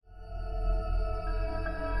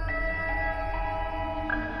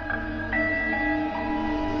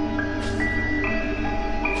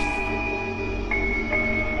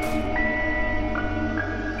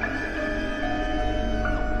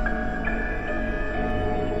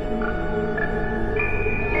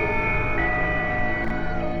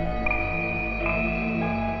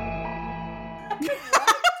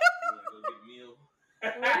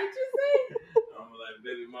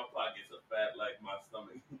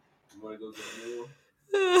want to go get a meal?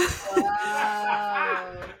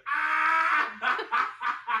 Wow.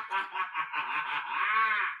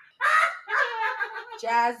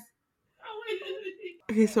 Jazz.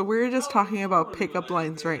 Okay, so we're just talking about pickup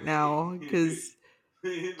lines right now because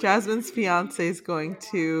Jazmin's fiance is going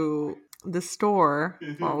to the store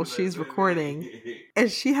while she's recording,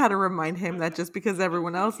 and she had to remind him that just because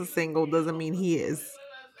everyone else is single doesn't mean he is.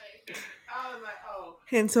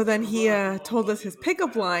 And so then he told us his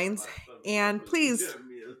pickup lines, and please,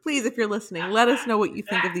 if you're listening, let us know what you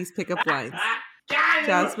think of these pickup lines.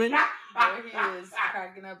 Jazmin? There he is,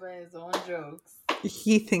 cracking up at his own jokes.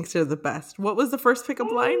 He thinks they're the best. What was the first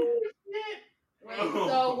pickup line? Wait,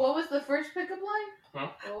 so what was the first pickup line? Huh?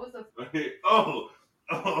 What was the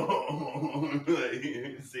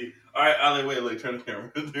see. All right, Ollie, wait, turn the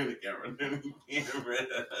camera.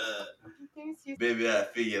 Baby, I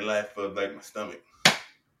feel your life up like my stomach.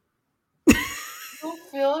 You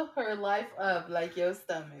fill her life up like your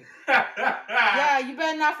stomach. Yeah, you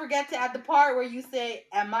better not forget to add the part where you say,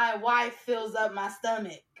 and my wife fills up my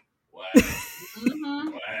stomach. Wow.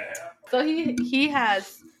 Mm-hmm. Wow. So he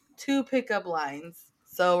has 2 pickup lines.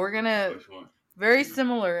 So we're gonna Which one? very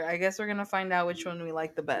similar. I guess we're gonna find out which one we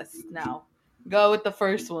like the best. Now, go with the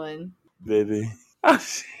first one. Baby. Oh,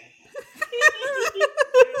 shit.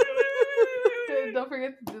 Don't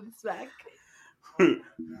forget to do the smack.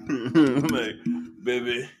 Like,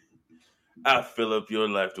 baby, I fill up your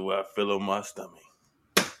life the way I fill up my stomach.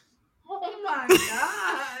 Oh my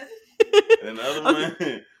god. And the other one,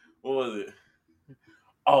 what was it?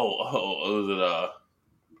 Oh, was it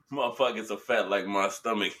motherfuckers are fat like my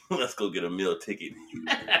stomach. Let's go get a meal ticket.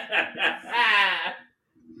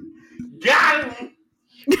 Got him.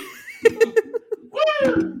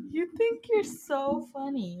 Woo! You think you're so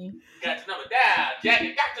funny. Got your number down,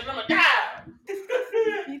 Jackie. Got your number down.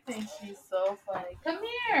 He thinks she's so funny. Come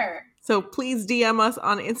here. So please DM us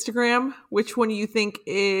on Instagram which one you think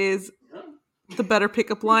is the better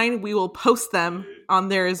pickup line. We will post them on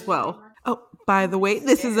there as well. Oh, by the way,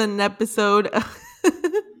 this is an episode.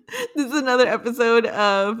 This is another episode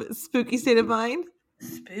of Spooky State of Mind.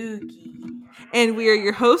 Spooky. And we are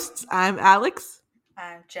your hosts. I'm Alex.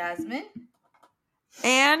 I'm Jazmin.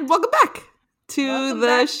 And welcome back to Welcome the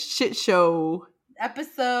back. shit show.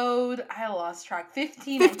 Episode, I lost track.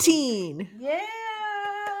 15. 15. Yeah.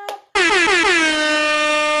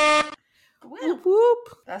 Woo. Whoop,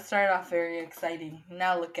 whoop. That started off very exciting.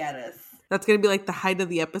 Now look at us. That's gonna be like the height of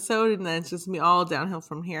the episode, and then it's just gonna be all downhill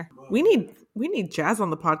from here. We need Jazz on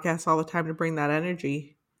the podcast all the time to bring that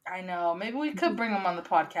energy. I know. Maybe we could bring him on the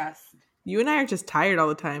podcast. You and I are just tired all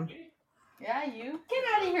the time. Yeah, you. Get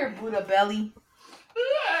out of here, Buddha belly.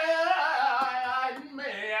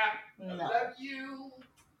 No. Love you.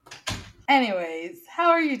 Anyways, how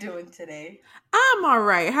are you doing today? I'm all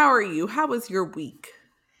right. How are you? How was your week?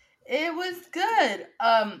 It was good.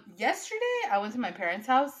 Yesterday I went to my parents'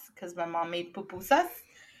 house because my mom made pupusas.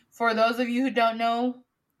 For those of you who don't know,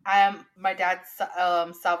 my dad's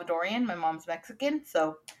Salvadorian, my mom's Mexican,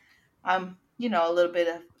 so I'm a little bit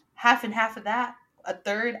of half and half of that. A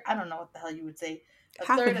third. I don't know what the hell you would say.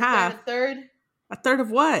 Half and half. A third. A third of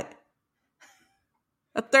what?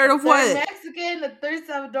 A third of Third what? Mexican, a third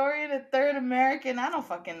Salvadorian, a third American. I don't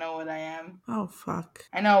fucking know what I am. Oh, fuck.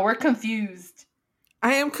 I know, we're confused.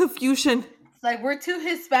 I am Confucian. It's like we're too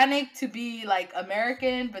Hispanic to be like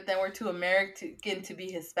American, but then we're too American to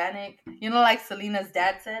be Hispanic. You know, like Selena's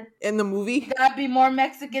dad said? In the movie? You gotta be more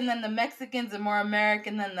Mexican than the Mexicans and more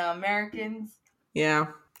American than the Americans. Yeah.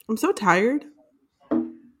 I'm so tired.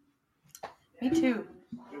 Me too.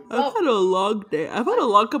 I've had a long day. I've had a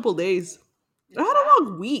long couple days. I had a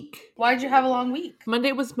long week. Why'd you have a long week?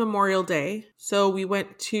 Monday was Memorial Day. So we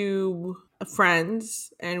went to a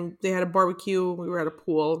friend's and they had a barbecue. We were at a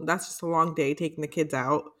pool. That's just a long day taking the kids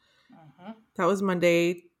out. Uh-huh. That was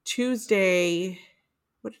Monday. Tuesday.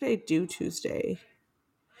 What did I do Tuesday?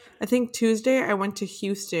 I think Tuesday I went to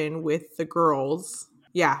Houston with the girls.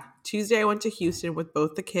 Yeah. Tuesday I went to Houston with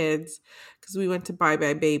both the kids because we went to Bye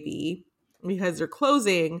Bye Baby because they're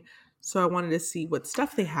closing. So I wanted to see what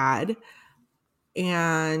stuff they had.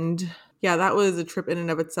 And yeah, that was a trip in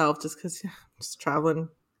and of itself just because I'm just traveling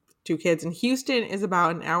with 2 kids. And Houston is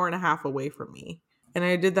about an hour and a half away from me. And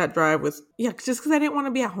I did that drive just because I didn't want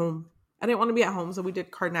to be at home. So we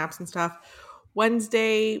did car naps and stuff.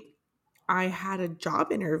 Wednesday, I had a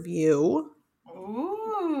job interview.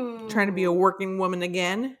 Ooh. Trying to be a working woman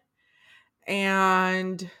again.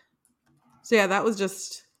 And so yeah, that was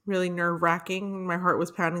just really nerve-wracking. My heart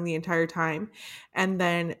was pounding the entire time. And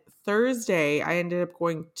then Thursday, I ended up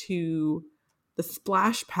going to the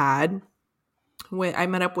splash pad. I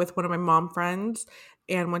met up with one of my mom friends,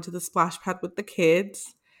 and went to the splash pad with the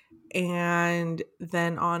kids. And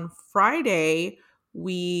then on Friday,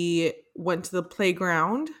 we went to the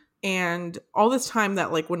playground. And all this time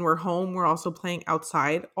that, like, when we're home, we're also playing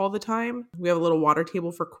outside all the time. We have a little water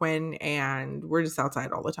table for Quinn, and we're just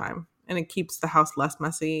outside all the time. And it keeps the house less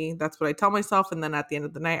messy. That's what I tell myself. And then at the end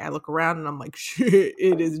of the night, I look around and I'm like, shit,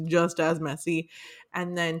 it is just as messy.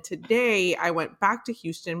 And then today, I went back to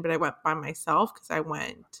Houston, but I went by myself because I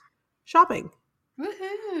went shopping.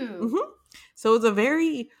 Woohoo! Mm-hmm. So it was a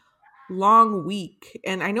very long week,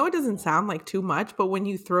 and I know it doesn't sound like too much, but when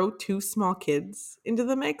you throw 2 small kids into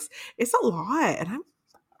the mix, it's a lot, and I'm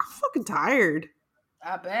fucking tired.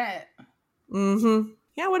 I bet.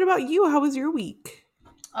 Yeah, what about you? How was your week?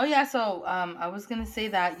 Oh yeah, so I was gonna say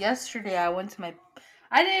that yesterday I went to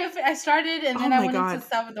I started and then I went into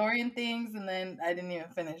Salvadorian things and then I didn't even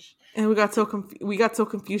finish. And we got so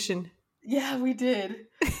confusion. Yeah, we did.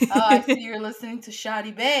 I see you're listening to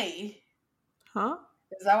Shadi Bay. Huh?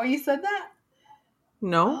 Is that what you said that?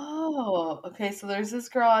 No. Oh, okay. So there's this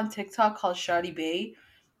girl on TikTok called Shadi Bay,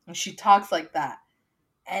 and she talks like that,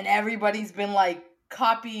 and everybody's been like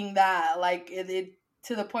copying that, like it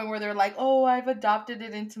to the point where they're like, "Oh, I've adopted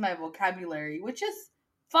it into my vocabulary," which is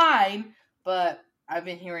fine, but I've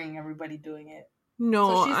been hearing everybody doing it.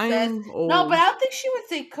 No, so I'm old. No, but I don't think she would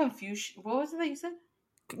say Confucian. What was it that you said?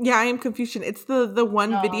 Yeah, I am Confucian. It's the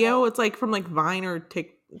one video. No. It's like from like Vine or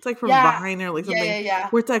TikTok. It's like from Vine or like something. Yeah.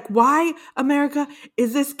 Where it's like, why, America,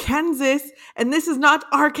 is this Kansas and this is not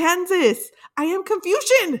Arkansas? I am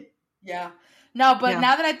Confucian. Yeah. No, but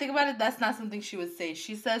now that I think about it, that's not something she would say.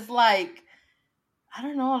 She says like, I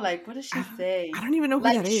don't know, like, what does she say? I don't even know who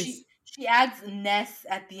that is. She adds Ness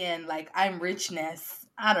at the end, like, I'm rich Ness.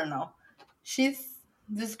 I don't know. She's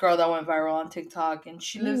this girl that went viral on TikTok, and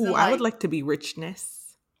she lives in like... I would like to be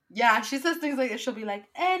richness. Yeah, she says things like, she'll be like,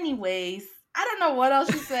 anyways... I don't know what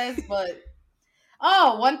else she says, but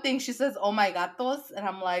one thing she says, "Oh my gatos," and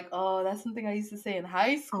I'm like, "Oh, that's something I used to say in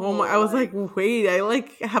high school." Oh my! I was like, wait, I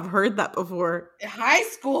like have heard that before. High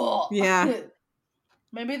school. Yeah.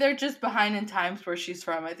 Maybe they're just behind in times where she's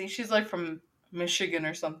from. I think she's like from Michigan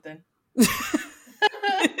or something.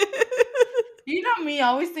 You know me,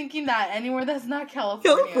 always thinking that anywhere that's not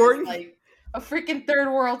California is like a freaking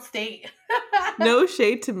third world state. No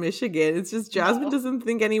shade to Michigan. It's just Jazmin doesn't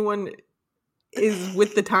think anyone is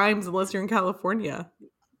with the times unless you're in California.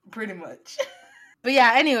 Pretty much. But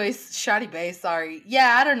yeah, anyways, Shadi Bay, sorry.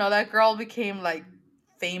 Yeah, I don't know. That girl became like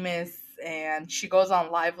famous and she goes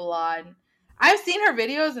on live a lot. I've seen her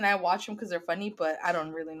videos and I watch them because they're funny, but I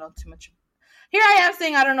don't really know too much. Here I am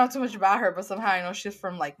saying I don't know too much about her, but somehow I know she's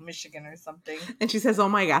from like Michigan or something. And she says, "Oh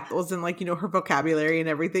my gatos," and like, you know, her vocabulary and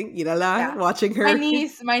everything. Watching her.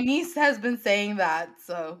 My niece has been saying that,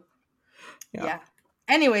 so yeah.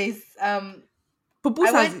 Anyways,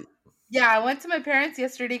 pupusas. I went to my parents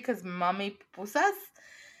yesterday because mom made pupusas,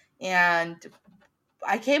 and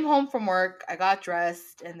I came home from work, I got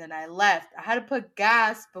dressed, and then I left. I had to put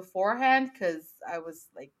gas beforehand because I was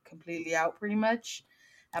like completely out pretty much.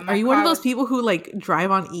 Are you one of those people who like drive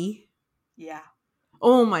on E? Yeah.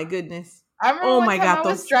 Oh my goodness. I remember one time I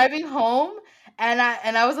was driving home and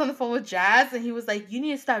I was on the phone with Jazz and he was like, "You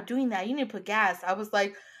need to stop doing that. You need to put gas." I was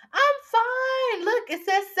like, "I'm fine. Look, it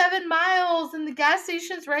says 7 miles and the gas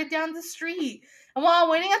station's right down the street." And while I'm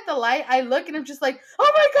waiting at the light, I look and I'm just like,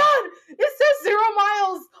 "Oh my God, it says 0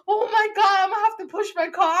 miles. Oh my God, I'm gonna have to push my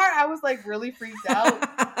car." I was like really freaked out.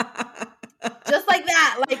 Just like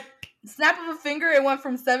that, like snap of a finger, it went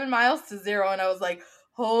from 7 miles to 0. And I was like,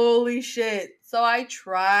 holy shit. So I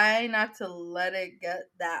try not to let it get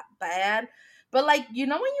that bad. But like, you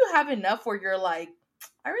know, when you have enough where you're like,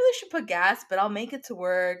 I really should put gas, but I'll make it to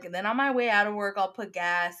work. And then on my way out of work, I'll put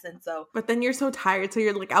gas. And so. But then you're so tired. So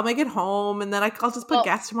you're like, I'll make it home. And then I'll just put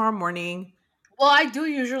gas tomorrow morning. Well, I do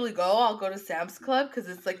usually go. I'll go to Sam's Club because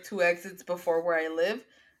it's like 2 exits before where I live.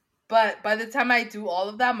 But by the time I do all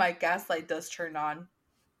of that, my gas light does turn on.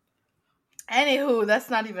 Anywho, that's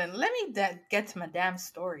not even... Let me get to my damn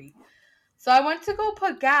story. So I went to go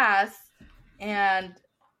put gas, and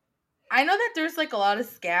I know that there's like a lot of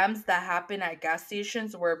scams that happen at gas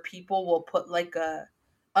stations where people will put like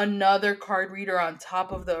another card reader on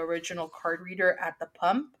top of the original card reader at the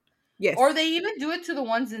pump. Yes. Or they even do it to the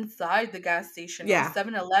ones inside the gas station, or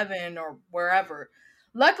 7-Eleven or wherever.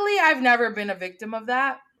 Luckily, I've never been a victim of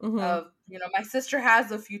that. Mm-hmm. You know, my sister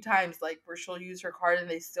has a few times, like, where she'll use her card and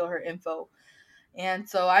they steal her info. And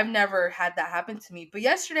so I've never had that happen to me. But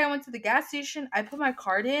yesterday I went to the gas station, I put my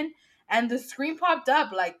card in, and the screen popped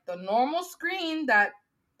up, like the normal screen that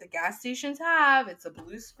the gas stations have. It's a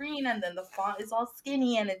blue screen, and then the font is all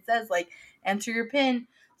skinny, and it says, like, enter your PIN.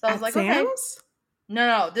 So I was like, Sam's? okay.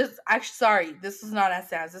 No. This actually, sorry, this was not at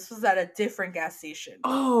Sam's. This was at a different gas station.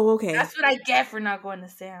 Oh, okay. That's what I get for not going to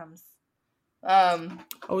Sam's.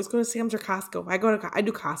 Always go to Sam's or Costco. I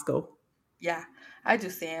do Costco. Yeah, I do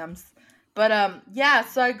Sam's. But yeah,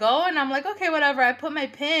 so I go and I'm like, okay, whatever. I put my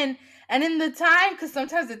pin, and in the time, because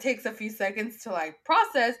sometimes it takes a few seconds to like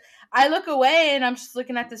process, I look away and I'm just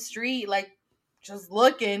looking at the street, like just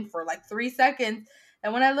looking for like 3 seconds.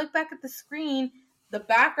 And when I look back at the screen, the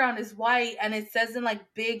background is white and it says in like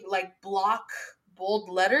big, like block, bold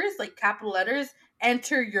letters, like capital letters,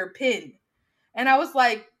 enter your pin. And I was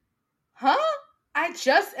like, huh? I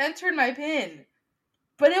just entered my pin.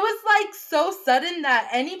 But it was like so sudden that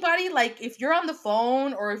anybody, like if you're on the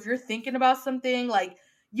phone or if you're thinking about something, like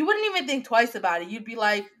you wouldn't even think twice about it. You'd be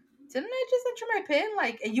like, didn't I just enter my pin?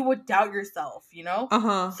 Like, and you would doubt yourself, you know?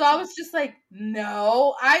 Uh-huh. So I was just like,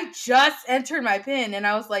 no, I just entered my pin. And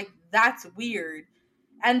I was like, that's weird.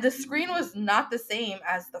 And the screen was not the same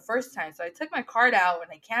as the first time. So I took my card out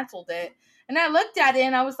and I canceled it. And I looked at it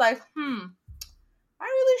and I was like, I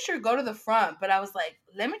really should go to the front. But I was like,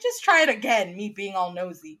 let me just try it again, me being all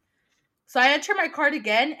nosy. So I entered my card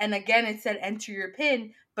again. And again, it said enter your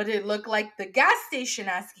PIN. But it looked like the gas station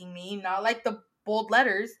asking me, not like the bold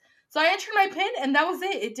letters. So I entered my PIN and that was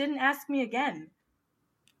it. It didn't ask me again.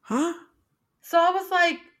 Huh? So I was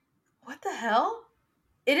like, what the hell?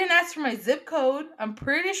 It didn't ask for my zip code. I'm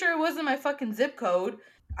pretty sure it wasn't my fucking zip code.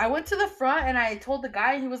 I went to the front and I told the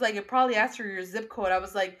guy, and he was like, it probably asked for your zip code. I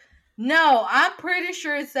was like, no, I'm pretty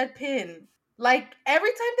sure it said PIN. Like,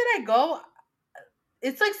 every time that I go,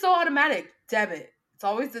 it's like so automatic. Debit. It's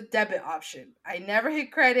always the debit option. I never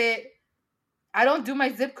hit credit. I don't do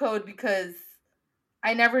my zip code because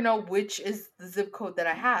I never know which is the zip code that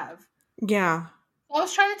I have. Yeah. I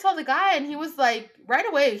was trying to tell the guy, and he was like, right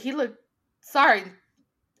away, he looked, sorry,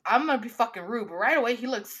 I'm gonna be fucking rude, but right away, he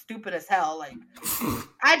looked stupid as hell. Like,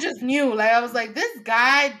 I just knew, like, I was like, this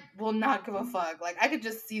guy will not give a fuck. Like, I could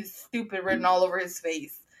just see stupid written all over his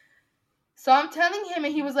face. So I'm telling him,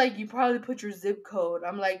 and he was like, you probably put your zip code.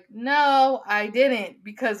 I'm like, no, I didn't,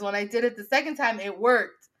 because when I did it the second time, it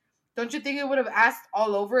worked. Don't you think it would have asked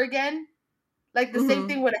all over again? Like, the same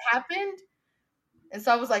thing would have happened? And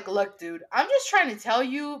so I was like, look, dude, I'm just trying to tell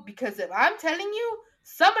you, because if I'm telling you,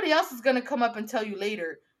 somebody else is going to come up and tell you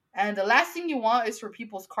later. And the last thing you want is for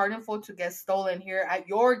people's card info to get stolen here at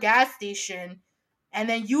your gas station. And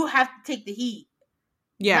then you have to take the heat.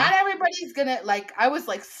 Yeah. Not everybody's going to, like, I was,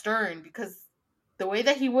 like, stern, because the way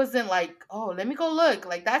that he wasn't like, oh, let me go look.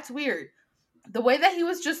 Like, that's weird. The way that he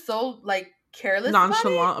was just so, like, careless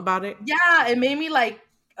nonchalant about it. Yeah, it made me, like,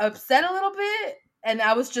 upset a little bit. And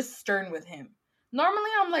I was just stern with him. Normally,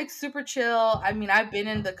 I'm, like, super chill. I mean, I've been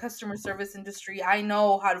in the customer service industry. I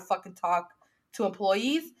know how to fucking talk to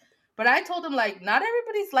employees. But I told him, like, not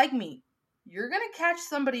everybody's like me. You're going to catch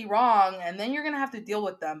somebody wrong, and then you're going to have to deal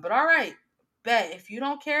with them. But all right, bet. If you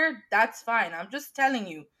don't care, that's fine. I'm just telling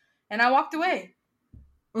you. And I walked away.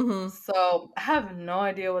 So I have no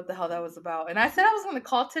idea what the hell that was about. And I said I was going to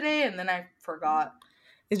call today, and then I forgot.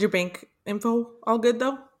 Is your bank info all good,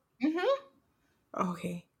 though?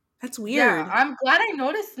 Okay. That's weird. Yeah, I'm glad I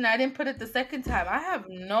noticed and I didn't put it the second time. I have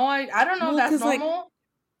no idea. I don't know if that's normal.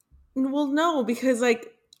 Like, well, no, because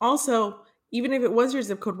like also, even if it was your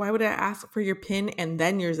zip code, why would I ask for your PIN and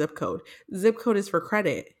then your zip code? Zip code is for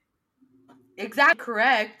credit. Exactly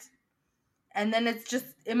correct. And then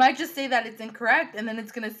it might just say that it's incorrect, and then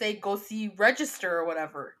it's gonna say go see register or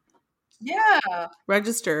whatever. Yeah.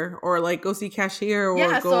 Register or like go see cashier or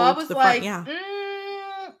go so I was to the like, front. Yeah.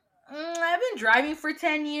 I've been driving for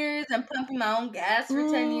 10 years and pumping my own gas for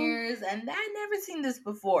 10 years, and I've never seen this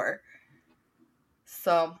before.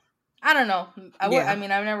 So, I don't know. I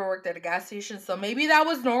mean, I've never worked at a gas station, so maybe that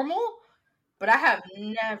was normal, but I have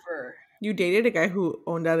never. You dated a guy who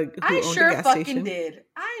owned a gas station?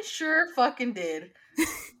 I sure fucking did.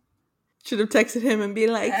 Should have texted him and be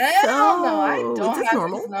like, hell no, I don't have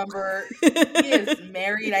his number. He is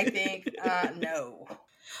married, I think. No.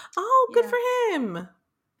 Oh, good for him.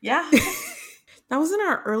 Yeah. That was in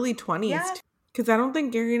our early 20s. Because I don't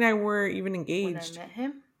think Gary and I were even engaged. When I met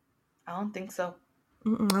him? I don't think so. I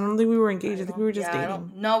don't think we were engaged. I think we were just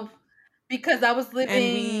dating. No, because I was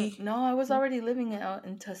living... I was already living out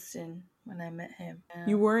in Tustin when I met him. Yeah.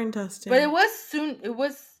 You were in Tustin. But it was soon... It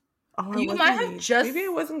was... you might have just Maybe I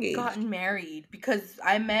was engaged. Gotten married, because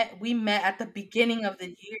we met at the beginning of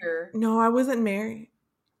the year. No, I wasn't married.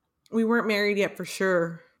 We weren't married yet for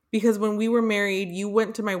sure. Because when we were married, you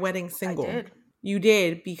went to my wedding single. I did. You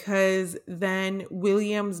did, because then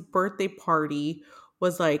William's birthday party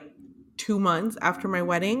was like 2 months after my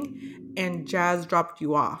wedding, and Jazz dropped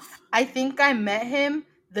you off. I think I met him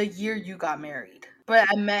the year you got married. But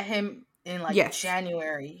I met him in like Yes.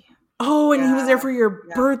 January. Oh, and he was there Yeah. for your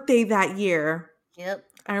Yeah. birthday that year. Yep.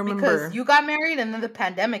 I remember. Because you got married and then the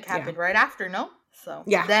pandemic happened right after, no? So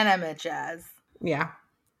Yeah. then I met Jazz. Yeah.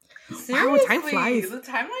 Seriously, wow, time flies. the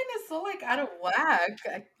timeline is so like out of whack.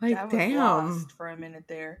 I was damn. lost for a minute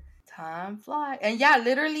there. Time flies. And yeah,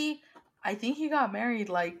 literally, I think he got married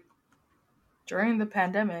like during the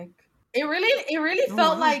pandemic. It really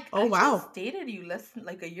felt like I just dated you less than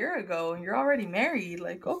like a year ago and you're already married.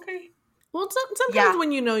 Like, okay. Well, sometimes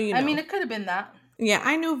when you know, you know. I mean, it could have been that. Yeah,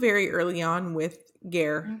 I knew very early on with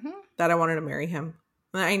Gare that I wanted to marry him.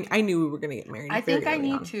 I knew we were going to get married. I think I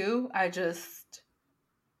need to. I just,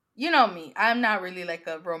 you know me. I'm not really like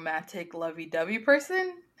a romantic lovey-dovey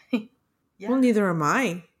person. Yeah. Well, neither am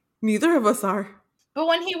I. Neither of us are. But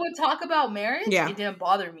when he would talk about marriage, it didn't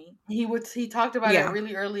bother me. He talked about it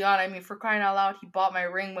really early on. I mean, for crying out loud, he bought my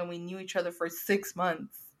ring when we knew each other for 6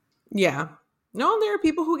 months. Yeah. No, there are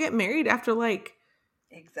people who get married after like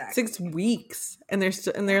 6 weeks, and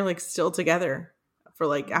they're like still together for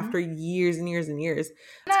like after years and years and years.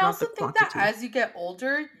 And I also think that as you get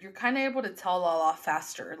older, you're kind of able to tell a lot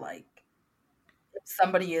faster, like if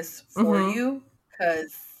somebody is for you.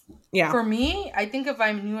 Because for me, I think if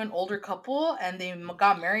I knew an older couple and they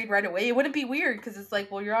got married right away, it wouldn't be weird because it's like,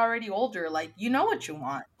 well, you're already older, like you know what you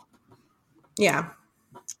want. Yeah.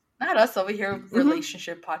 Not us over here,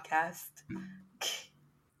 relationship podcast.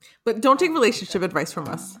 But don't take relationship advice from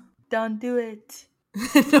us. Don't do it.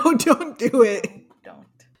 No, don't do it. Don't.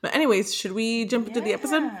 But anyways, should we jump into the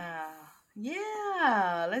episode?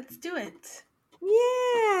 Yeah, let's do it.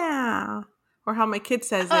 Yeah. Or how my kid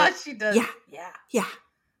says it. Oh, she does. Yeah. Yeah. Yeah.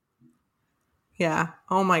 Yeah.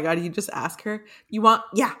 Oh my God. You just ask her. You want?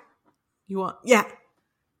 Yeah. You want? Yeah.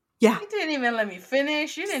 Yeah. You didn't even let me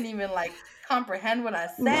finish. You didn't even like comprehend what I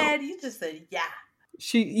said. No. You just said, yeah.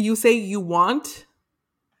 You say you want?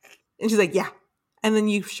 And she's like, yeah. And then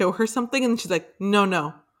you show her something and she's like,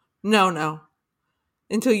 no.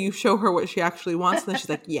 Until you show her what she actually wants. And then she's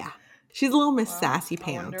like, yeah. She's a little Miss Sassy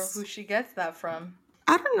Pants. I wonder who she gets that from.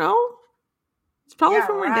 I don't know. It's probably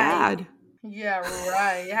from her dad. Yeah,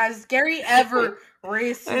 right. Has Gary ever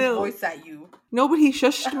raised his voice at you? No, but he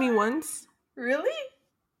shushed me once. Really?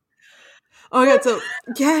 Oh my God, so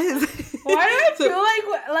yes. Why do I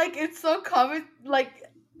feel like it's so common, like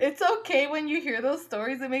it's okay when you hear those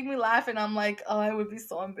stories that make me laugh and I'm like, oh, I would be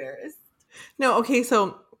so embarrassed. No, okay,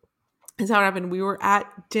 so that's how it happened. We were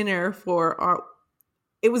at dinner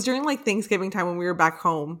it was during like Thanksgiving time when we were back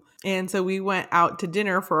home. And so we went out to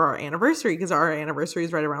dinner for our anniversary because our anniversary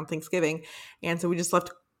is right around Thanksgiving. And so we just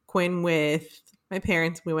left Quinn with my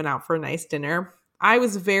parents. We went out for a nice dinner. I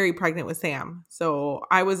was very pregnant with Sam, so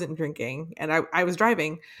I wasn't drinking and I was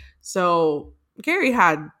driving. So Gary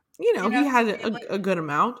had, he had a good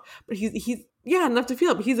amount, but he's enough to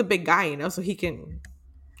feel it, but he's a big guy, so he can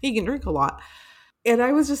drink a lot. And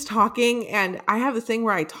I was just talking, and I have this thing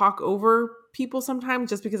where I talk over people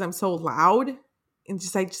sometimes just because I'm so loud and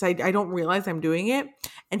I don't realize I'm doing it.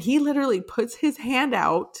 And he literally puts his hand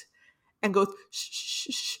out and goes, shh,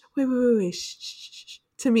 shh, shh, wait, shh, shh, shh,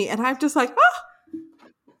 to me. And I'm just like,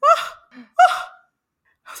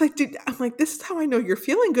 I was like, dude, this is how I know you're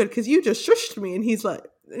feeling good because you just shushed me. And he's like,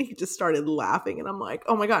 and he just started laughing. And I'm like,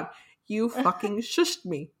 oh my God, you fucking shushed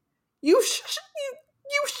me. You shushed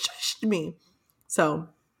me. So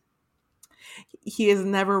he has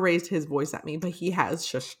never raised his voice at me, but he has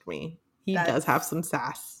shushed me. He does have some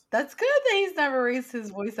sass. That's good that he's never raised his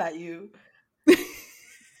voice at you.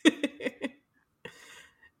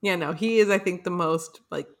 Yeah, no, he is, I think, the most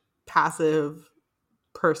like passive,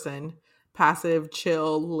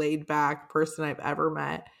 chill, laid back person I've ever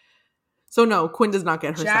met. So no, Quinn does not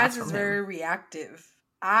get her sass from him. Jazz is very reactive.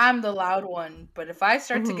 I'm the loud one, but if I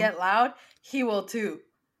start to get loud, he will too.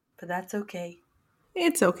 But that's okay.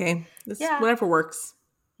 It's okay. Whatever works.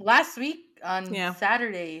 Last week on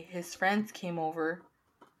Saturday, his friends came over,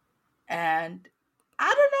 and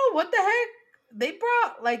I don't know what the heck. They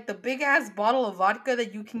brought like the big ass bottle of vodka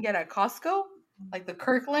that you can get at Costco, like the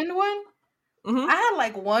Kirkland one. I had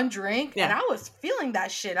like one drink and I was feeling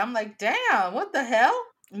that shit. I'm like, damn, what the hell?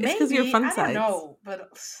 It's because you're fun size. I don't know, but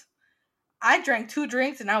I drank 2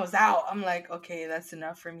 drinks and I was out. I'm like, okay, that's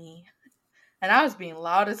enough for me. And I was being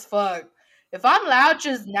loud as fuck. If I'm loud,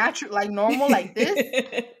 just natural, like normal, like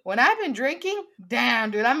this, when I've been drinking,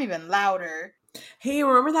 damn, dude, I'm even louder. Hey,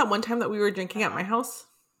 remember that one time that we were drinking at my house?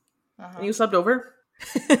 And you slept over?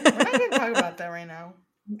 We're not going to talk about that right now.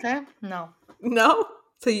 Okay? No. No?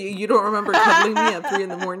 So you don't remember cuddling me at 3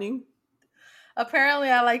 a.m? Apparently,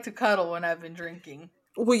 I like to cuddle when I've been drinking.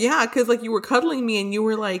 Well, yeah, because like you were cuddling me and you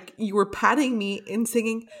were patting me and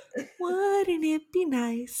singing, "Wouldn't it be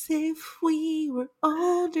nice if we were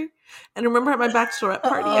older?" And remember at my bachelorette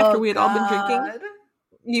party after Oh we had all been drinking, God.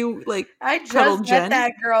 you like I just cuddled met Jen.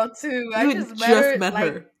 that girl too. I You just had met just her met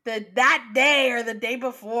like her. that day or the day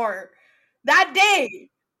before. That day.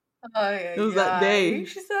 Oh yeah, It was that day.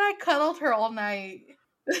 She said I cuddled her all night.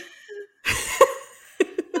 I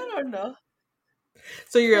don't know.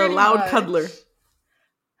 So you're Pretty a loud much. cuddler.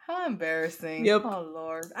 How embarrassing. Yep. Oh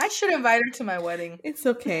Lord. I should invite her to my wedding. It's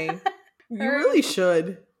okay. You Her- really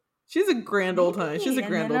should. She's a grand old time. She's a Maybe,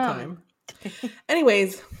 grand and old then, time.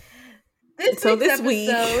 Anyways, This So week's this week-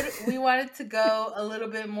 episode, we wanted to go a little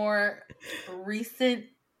bit more recent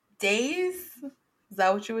days. Is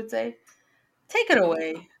that what you would say? Take it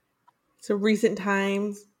away. so recent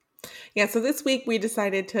times. Yeah, so this week we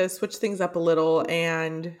decided to switch things up a little,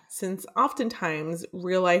 and since oftentimes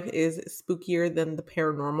real life is spookier than the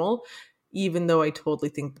paranormal, even though I totally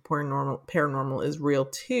think the paranormal is real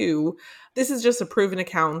too, this is just a proven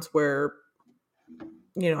account where,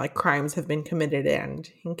 like crimes have been committed, and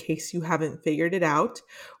in case you haven't figured it out,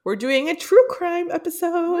 we're doing a true crime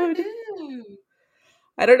episode. Woohoo.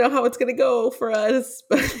 I don't know how it's going to go for us,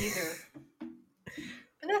 but Either.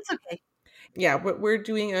 But that's okay. yeah, but we're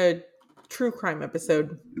doing a true crime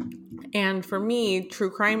episode. And for me,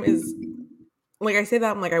 true crime is, like I say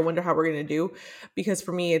that, I'm like, I wonder how we're going to do, because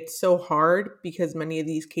for me, it's so hard because many of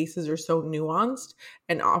these cases are so nuanced,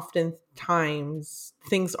 and oftentimes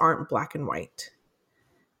things aren't black and white.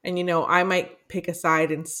 And, I might pick a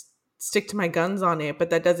side and stick to my guns on it, but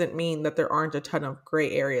that doesn't mean that there aren't a ton of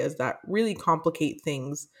gray areas that really complicate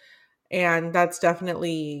things. And that's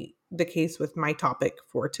definitely the case with my topic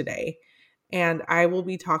for today. And I will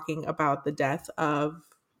be talking about the death of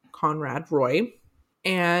Conrad Roy.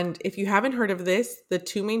 And if you haven't heard of this, the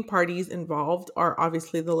two main parties involved are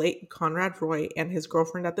obviously the late Conrad Roy and his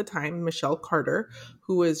girlfriend at the time, Michelle Carter,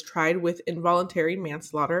 who was tried with involuntary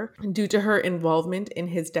manslaughter due to her involvement in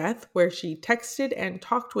his death, where she texted and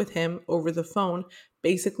talked with him over the phone,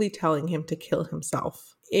 basically telling him to kill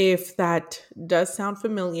himself. If that does sound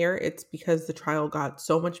familiar, it's because the trial got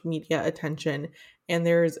so much media attention, and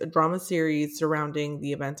there's a drama series surrounding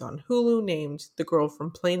the events on Hulu named The Girl from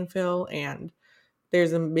Plainville, and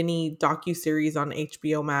there's a mini docuseries on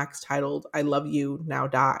HBO Max titled I Love You, Now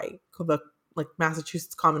Die, the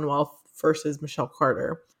Massachusetts Commonwealth versus Michelle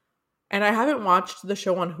Carter. And I haven't watched the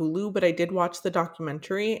show on Hulu, but I did watch the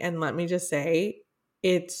documentary, and let me just say,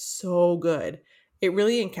 it's so good. It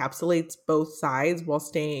really encapsulates both sides while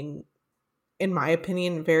staying, in my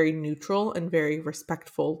opinion, very neutral and very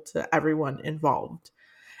respectful to everyone involved.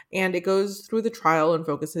 And it goes through the trial and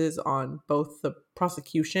focuses on both the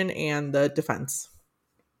prosecution and the defense.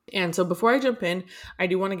 And so before I jump in, I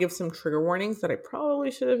do want to give some trigger warnings that I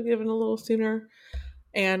probably should have given a little sooner.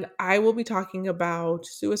 And I will be talking about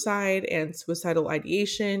suicide and suicidal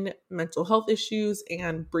ideation, mental health issues,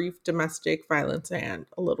 and brief domestic violence and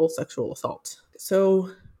a little sexual assault. So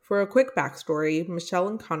for a quick backstory, Michelle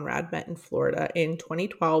and Conrad met in Florida in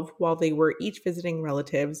 2012 while they were each visiting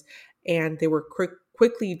relatives, and they were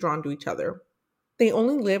quickly drawn to each other. They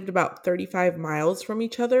only lived about 35 miles from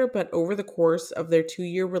each other, but over the course of their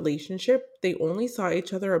 2-year relationship, they only saw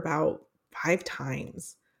each other about 5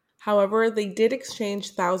 times. However, they did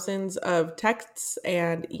exchange thousands of texts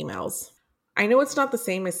and emails. I know it's not the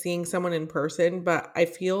same as seeing someone in person, but I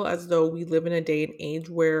feel as though we live in a day and age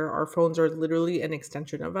where our phones are literally an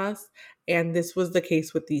extension of us, and this was the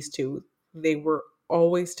case with these two. They were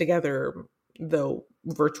always together, though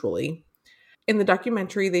virtually. In the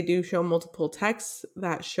documentary, they do show multiple texts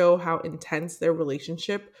that show how intense their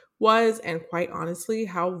relationship was, and quite honestly,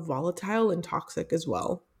 how volatile and toxic as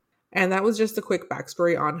well. And that was just a quick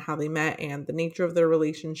backstory on how they met and the nature of their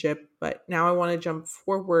relationship. But now I want to jump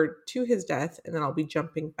forward to his death, and then I'll be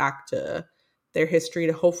jumping back to their history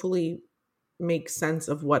to hopefully make sense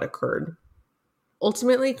of what occurred.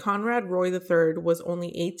 Ultimately, Conrad Roy III was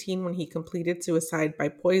only 18 when he completed suicide by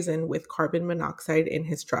poison with carbon monoxide in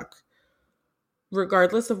his truck.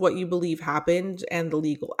 Regardless of what you believe happened and the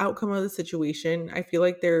legal outcome of the situation, I feel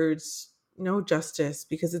like there's no justice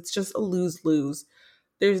because it's just a lose-lose.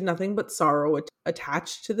 There's nothing but sorrow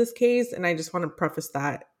attached to this case, and I just want to preface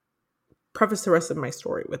the rest of my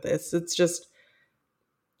story with this. It's just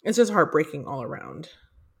heartbreaking all around.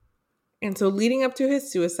 And so leading up to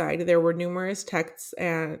his suicide, there were numerous texts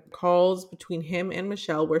and calls between him and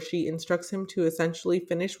Michelle where she instructs him to essentially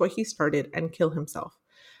finish what he started and kill himself.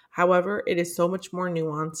 However, it is so much more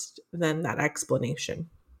nuanced than that explanation.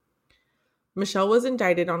 Michelle was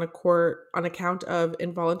indicted on account of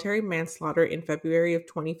involuntary manslaughter in February of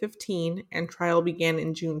 2015, and trial began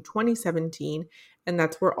in June 2017, and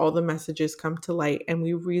that's where all the messages come to light, and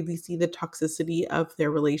we really see the toxicity of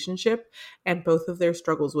their relationship and both of their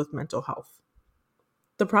struggles with mental health.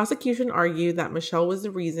 The prosecution argued that Michelle was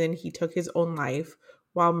the reason he took his own life,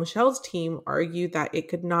 while Michelle's team argued that it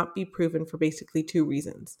could not be proven for basically two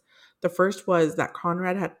reasons. The first was that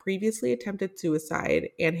Conrad had previously attempted suicide,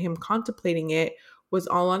 and him contemplating it was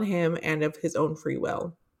all on him and of his own free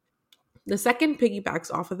will. The second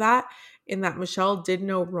piggybacks off of that, in that Michelle did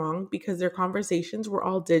no wrong because their conversations were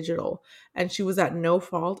all digital, and she was at no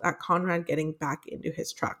fault at Conrad getting back into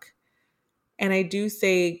his truck. And I do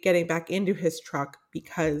say getting back into his truck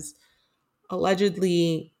because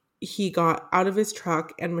allegedly he got out of his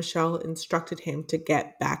truck and Michelle instructed him to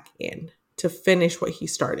get back in, to finish what he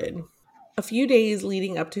started. A few days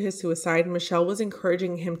leading up to his suicide, Michelle was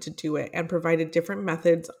encouraging him to do it and provided different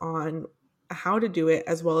methods on how to do it,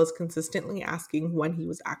 as well as consistently asking when he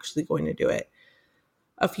was actually going to do it.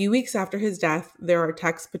 A few weeks after his death, there are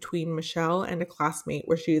texts between Michelle and a classmate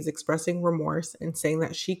where she is expressing remorse and saying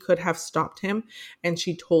that she could have stopped him and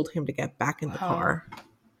she told him to get back in the car.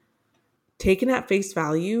 Taken at face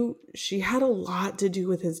value, she had a lot to do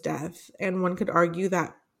with his death, and one could argue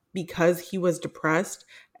that because he was depressed,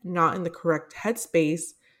 not in the correct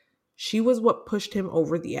headspace, she was what pushed him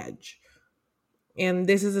over the edge. And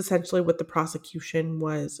this is essentially what the prosecution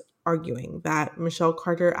was arguing, that Michelle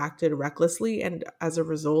Carter acted recklessly, and as a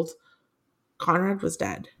result, Conrad was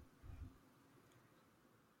dead.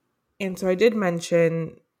 And so I did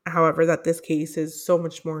mention, however, that this case is so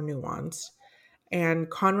much more nuanced. And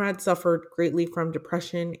Conrad suffered greatly from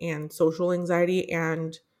depression and social anxiety,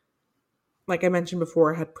 and like I mentioned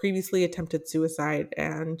before, had previously attempted suicide,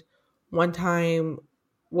 and one time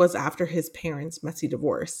was after his parents' messy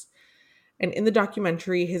divorce. And in the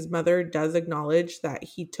documentary, his mother does acknowledge that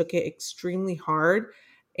he took it extremely hard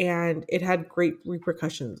and it had great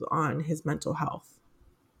repercussions on his mental health.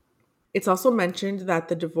 It's also mentioned that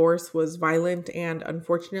the divorce was violent, and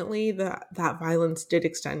unfortunately that violence did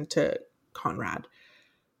extend to Conrad.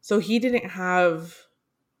 So he didn't have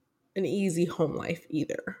an easy home life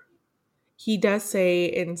either. He does say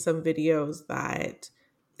in some videos that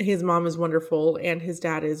his mom is wonderful and his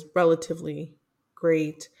dad is relatively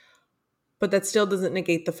great, but that still doesn't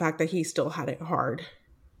negate the fact that he still had it hard.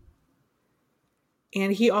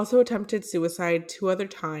 And he also attempted suicide 2 other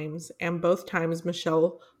times, and both times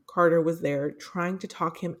Michelle Carter was there trying to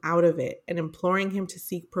talk him out of it and imploring him to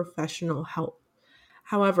seek professional help.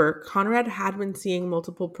 However, Conrad had been seeing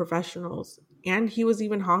multiple professionals, and he was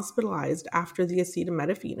even hospitalized after the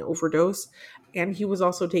acetaminophen overdose, and he was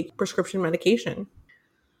also taking prescription medication.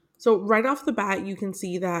 So right off the bat, you can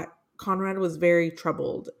see that Conrad was very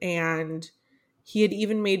troubled, and he had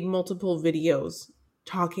even made multiple videos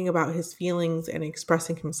talking about his feelings and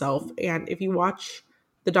expressing himself. And if you watch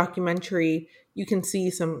the documentary, you can see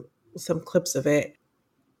some clips of it.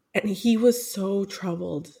 And he was so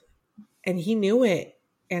troubled, and he knew it,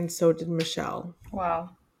 and so did Michelle.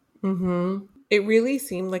 Wow. It really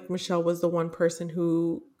seemed like Michelle was the one person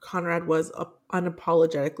who Conrad was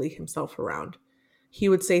unapologetically himself around. He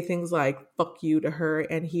would say things like "fuck you" to her,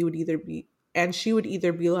 and she would either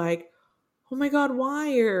be like, "Oh my god,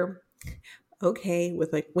 why?" or "okay,"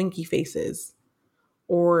 with like winky faces.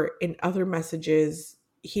 Or in other messages,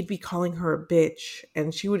 he'd be calling her a bitch,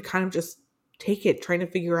 and she would kind of just take it, trying to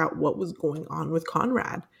figure out what was going on with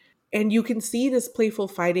Conrad. And you can see this playful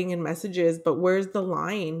fighting in messages, but where's the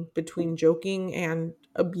line between joking and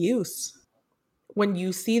abuse? When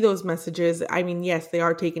you see those messages, I mean, yes, they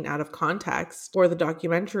are taken out of context for the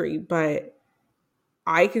documentary, but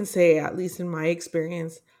I can say, at least in my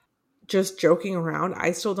experience, just joking around,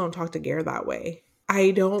 I still don't talk to Gare that way.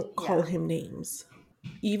 I don't call him names.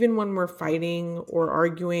 Even when we're fighting or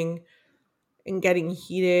arguing and getting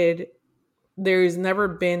heated, there's never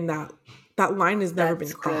been that line has never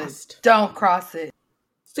been crossed. Good. Don't cross it.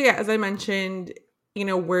 So yeah, as I mentioned,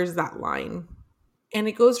 where's that line? And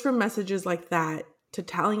it goes from messages like that to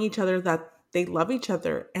telling each other that they love each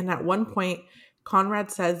other. And at one point, Conrad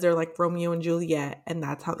says they're like Romeo and Juliet, and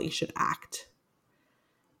that's how they should act.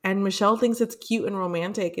 And Michelle thinks it's cute and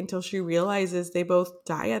romantic until she realizes they both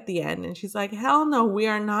die at the end. And she's like, hell no, we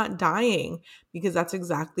are not dying. Because that's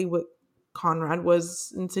exactly what Conrad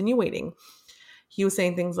was insinuating. He was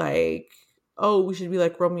saying things like, oh, we should be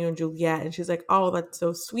like Romeo and Juliet. And she's like, oh, that's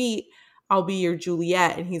so sweet. I'll be your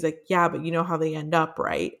Juliet. And he's like, yeah, but you know how they end up,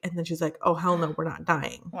 right? And then she's like, oh, hell no, we're not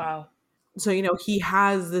dying. Wow. So, he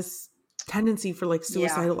has this tendency for like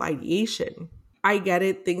suicidal ideation. I get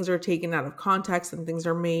it. Things are taken out of context and things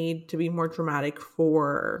are made to be more dramatic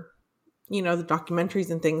for, the documentaries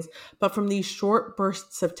and things. But from these short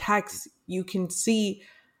bursts of text, you can see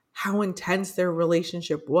how intense their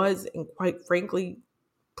relationship was and, quite frankly,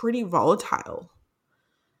 pretty volatile.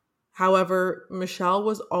 However, Michelle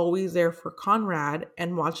was always there for Conrad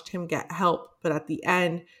and watched him get help. But at the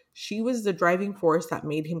end, she was the driving force that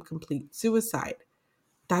made him complete suicide.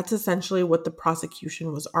 That's essentially what the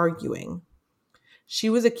prosecution was arguing. She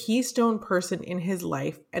was a keystone person in his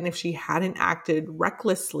life, and if she hadn't acted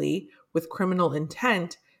recklessly with criminal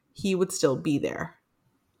intent, he would still be there.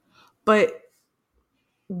 But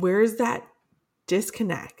where's that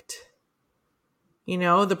disconnect?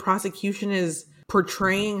 The prosecution is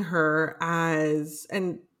portraying her as,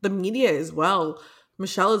 and the media as well,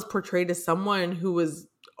 Michelle is portrayed as someone who was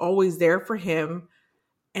always there for him,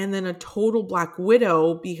 and then a total Black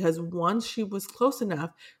Widow because once she was close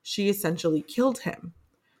enough, she essentially killed him.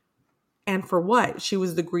 And for what? She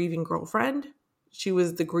was the grieving girlfriend. She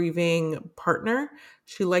was the grieving partner.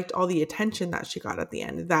 She liked all the attention that she got at the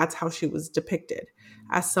end. That's how she was depicted,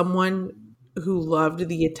 as someone who loved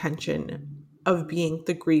the attention of being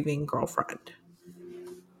the grieving girlfriend.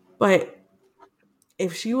 But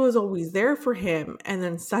if she was always there for him and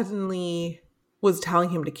then suddenly was telling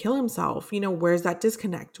him to kill himself, where's that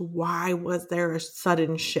disconnect? Why was there a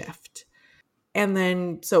sudden shift? And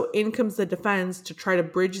then, so in comes the defense to try to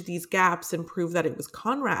bridge these gaps and prove that it was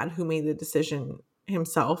Conrad who made the decision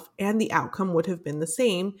himself, and the outcome would have been the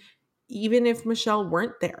same, even if Michelle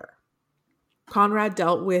weren't there. Conrad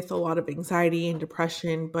dealt with a lot of anxiety and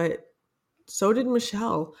depression, but so did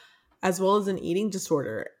Michelle, as well as an eating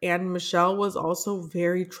disorder. And Michelle was also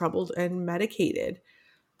very troubled and medicated.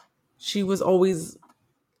 She was always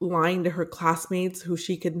lying to her classmates who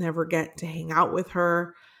she could never get to hang out with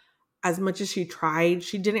her. As much as she tried,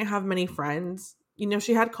 she didn't have many friends.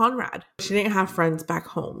 She had Conrad. She didn't have friends back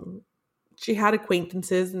home. She had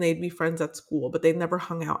acquaintances and they'd be friends at school, but they never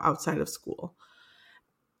hung out outside of school.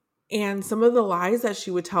 And some of the lies that she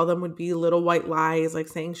would tell them would be little white lies, like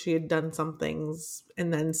saying she had done some things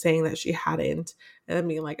and then saying that she hadn't. And then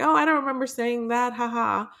being like, oh, I don't remember saying that,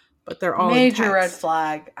 haha. But they're all major red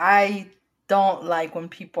flag. I don't like when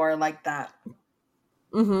people are like that.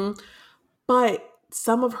 Mm-hmm. But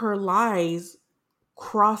some of her lies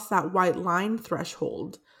cross that white line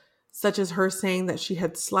threshold, such as her saying that she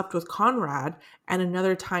had slept with Conrad, and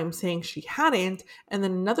another time saying she hadn't, and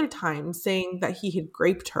then another time saying that he had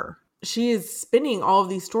raped her. She is spinning all of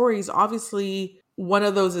these stories. Obviously, one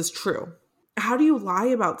of those is true. How do you lie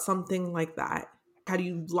about something like that? How do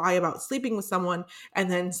you lie about sleeping with someone and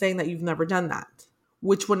then saying that you've never done that?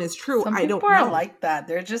 Which one is true? I don't know. Some people are like that.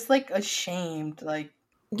 They're just like ashamed.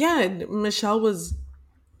 Yeah, Michelle was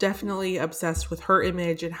definitely obsessed with her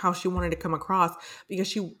image and how she wanted to come across,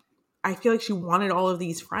 because I feel like she wanted all of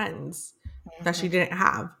these friends that she didn't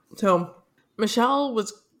have. So Michelle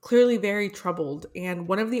was clearly very troubled, and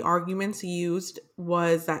one of the arguments used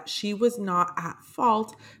was that she was not at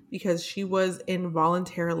fault because she was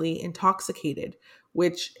involuntarily intoxicated,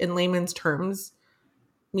 which in layman's terms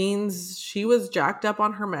means she was jacked up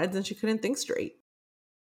on her meds and she couldn't think straight.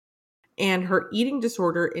 And her eating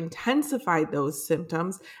disorder intensified those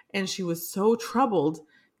symptoms, and she was so troubled,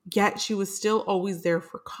 yet she was still always there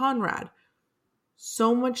for Conrad.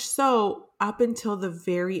 So much so, up until the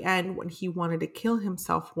very end when he wanted to kill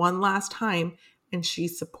himself one last time, and she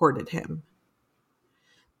supported him.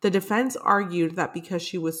 The defense argued that because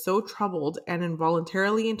she was so troubled and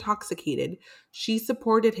involuntarily intoxicated, she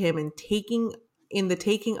supported him in the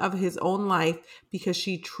taking of his own life because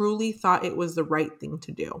she truly thought it was the right thing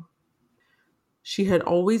to do. She had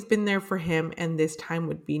always been there for him, and this time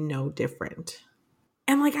would be no different.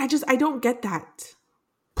 And I don't get that.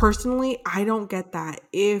 Personally, I don't get that.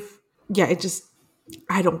 I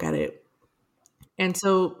don't get it. And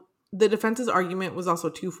so the defense's argument was also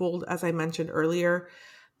twofold, as I mentioned earlier.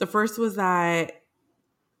 The first was that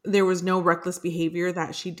there was no reckless behavior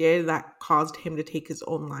that she did that caused him to take his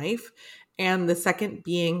own life. And the second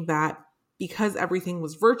being that because everything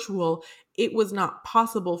was virtual, it was not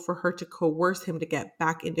possible for her to coerce him to get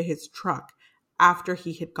back into his truck after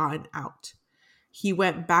he had gotten out. He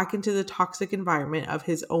went back into the toxic environment of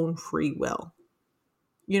his own free will.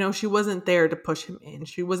 She wasn't there to push him in.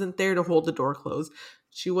 She wasn't there to hold the door closed.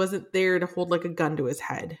 She wasn't there to hold like a gun to his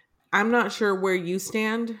head. I'm not sure where you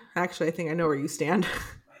stand. Actually, I think I know where you stand.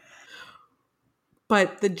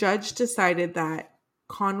 But the judge decided that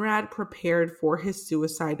Conrad prepared for his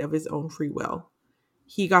suicide of his own free will.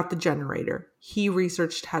 He got the generator. He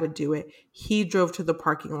researched how to do it. He drove to the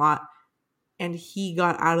parking lot, and he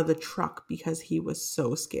got out of the truck because he was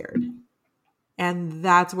so scared. And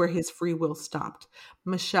that's where his free will stopped.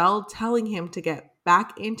 Michelle telling him to get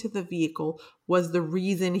back into the vehicle was the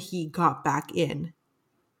reason he got back in.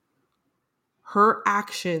 Her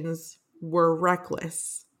actions were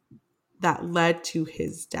reckless that led to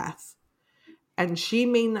his death. And she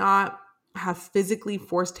may not have physically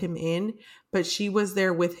forced him in, but she was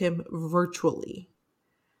there with him virtually.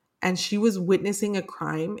 And she was witnessing a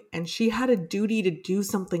crime, and she had a duty to do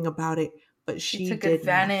something about it, but she took did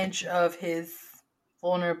advantage of his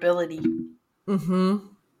vulnerability.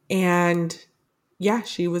 And yeah,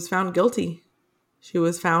 she was found guilty. She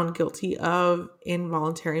was found guilty of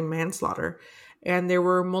involuntary manslaughter. And there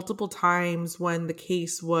were multiple times when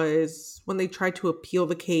they tried to appeal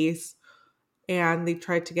the case and they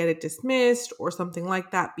tried to get it dismissed or something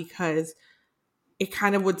like that, because it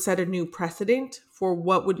kind of would set a new precedent for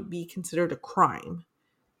what would be considered a crime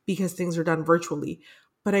because things are done virtually.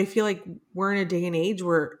 But I feel like we're in a day and age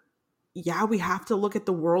where, yeah, we have to look at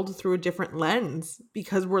the world through a different lens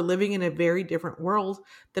because we're living in a very different world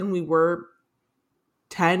than we were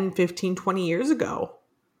 10, 15, 20 years ago,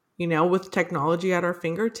 with technology at our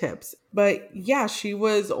fingertips. But yeah, she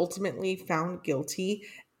was ultimately found guilty.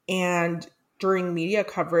 And during media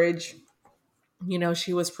coverage,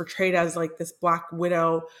 she was portrayed as like this Black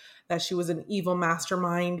Widow, that she was an evil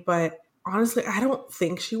mastermind. But honestly, I don't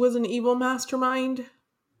think she was an evil mastermind.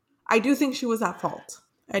 I do think she was at fault.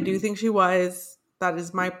 I do think she was. That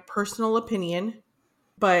is my personal opinion.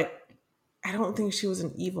 But I don't think she was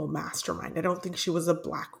an evil mastermind. I don't think she was a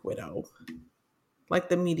Black Widow like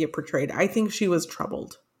the media portrayed. I think she was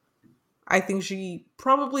troubled. I think she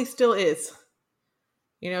probably still is.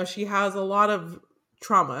 She has a lot of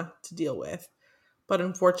trauma to deal with. But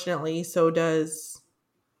unfortunately, so does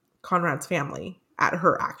Conrad's family at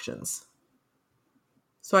her actions.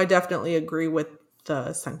 So I definitely agree with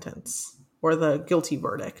the sentence or the guilty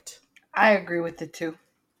verdict. I agree with it too.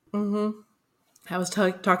 I was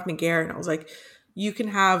talking to Garen. I was like, you can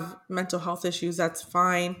have mental health issues. That's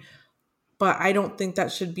fine. But I don't think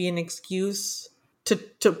that should be an excuse to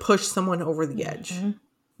push someone over the edge.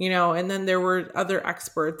 And then there were other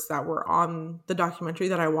experts that were on the documentary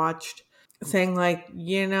that I watched saying like,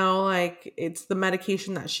 it's the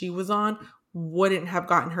medication that she was on wouldn't have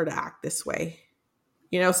gotten her to act this way.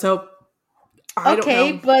 So I don't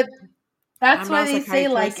know. But that's why they say,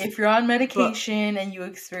 like, if you're on medication and you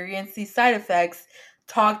experience these side effects,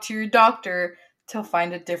 talk to your doctor to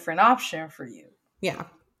find a different option for you. Yeah.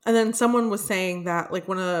 And then someone was saying that, like,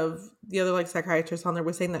 one of the other, like, psychiatrists on there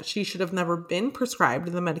was saying that she should have never been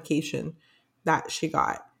prescribed the medication that she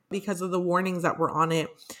got because of the warnings that were on it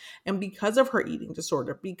and because of her eating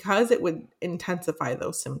disorder, because it would intensify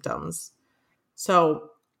those symptoms. So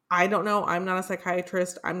I don't know. I'm not a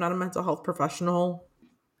psychiatrist. I'm not a mental health professional.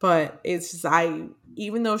 But it's just,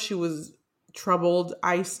 even though she was troubled,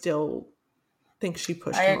 I still think she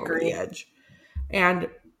pushed him over the edge. And,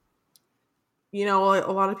 a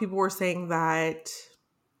lot of people were saying that,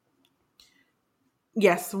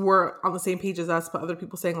 yes, we're on the same page as us, but other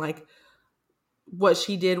people saying, like, what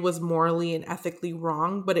she did was morally and ethically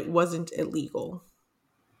wrong, but it wasn't illegal.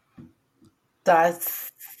 But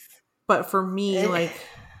for me,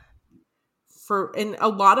 and a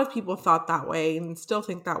lot of people thought that way and still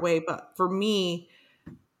think that way. But for me,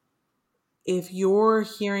 if you're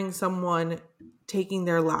hearing someone taking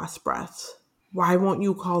their last breath, why won't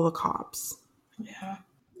you call the cops? Yeah.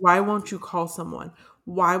 Why won't you call someone?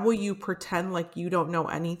 Why will you pretend like you don't know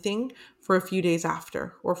anything for a few days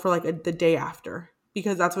after or for like the day after?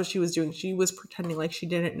 Because that's what she was doing. She was pretending like she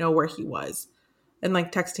didn't know where he was. And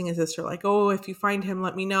like texting his sister like, oh, if you find him,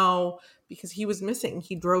 let me know. Because he was missing.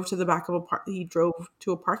 He drove to the back of he drove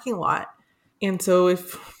to a parking lot. And so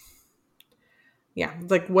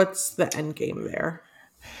like what's the end game there?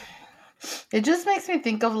 It just makes me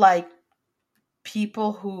think of like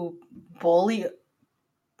people who bully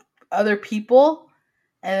other people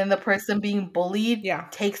and then the person being bullied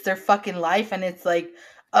takes their fucking life and it's like,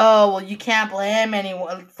 oh, well, you can't blame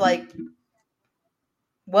anyone. It's like,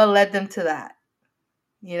 what led them to that?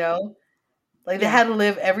 Like they had to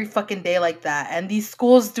live every fucking day like that. And these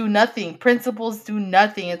schools do nothing. Principals do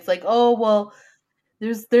nothing. It's like, oh, well,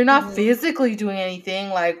 they're not physically doing anything.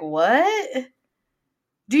 Like, what?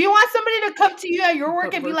 Do you want somebody to come to you at your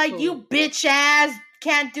work and be like, you bitch ass,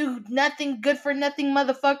 can't do nothing, good for nothing,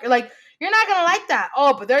 motherfucker? Like, you're not gonna like that.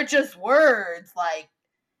 Oh, but they're just words. Like,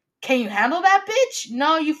 can you handle that, bitch?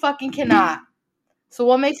 No, you fucking cannot. So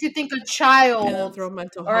what makes you think a child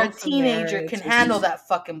or a teenager can handle that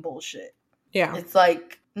fucking bullshit? Yeah. It's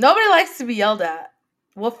like, nobody likes to be yelled at.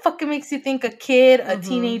 What fucking makes you think a kid, a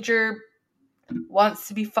teenager wants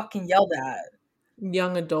to be fucking yelled at?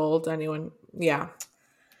 Young adult, anyone. Yeah.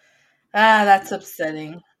 That's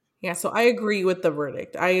upsetting. Yeah, so I agree with the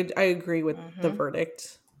verdict. I agree with the Mm-hmm.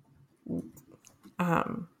 verdict.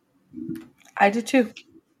 I do too.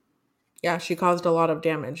 Yeah, she caused a lot of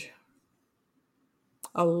damage.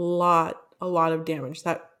 A lot of damage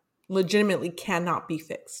that legitimately cannot be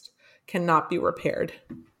fixed, cannot be repaired.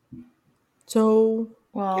 So,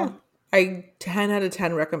 yeah, Well, I 10 out of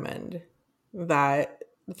 10 recommend that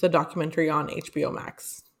the documentary on HBO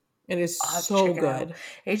Max. It is I'll have to so check it out. good.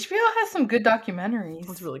 HBO has some good documentaries.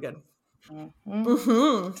 It's really good. Mm-hmm.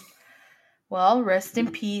 Mm-hmm. Well, rest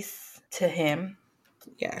in peace to him.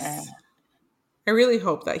 Yes. I really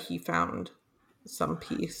hope that he found some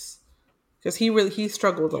peace because he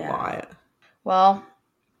struggled a lot. Well,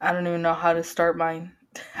 I don't even know how to start mine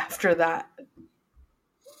after that.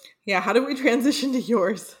 Yeah, how do we transition to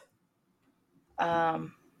yours?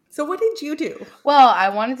 So what did you do? Well, I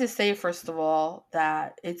wanted to say, first of all,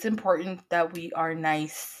 that it's important that we are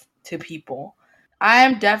nice to people. I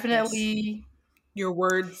am definitely... Your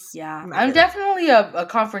words Yeah, matter. I'm definitely a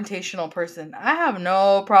confrontational person. I have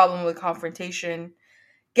no problem with confrontation,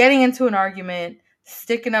 getting into an argument,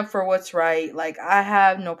 sticking up for what's right. Like, I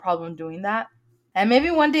have no problem doing that. And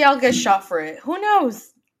maybe one day I'll get shot for it. Who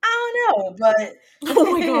knows? I don't know, but...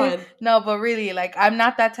 Oh my God. No, but really, like, I'm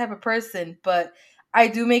not that type of person, but I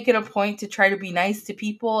do make it a point to try to be nice to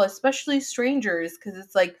people, especially strangers, because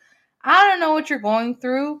it's like, I don't know what you're going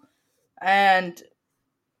through, and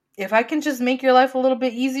if I can just make your life a little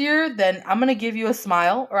bit easier, then I'm going to give you a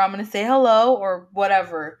smile, or I'm going to say hello, or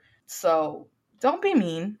whatever. So don't be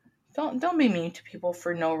mean. Don't be mean to people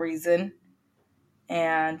for no reason.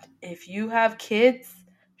 And if you have kids,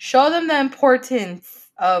 show them the importance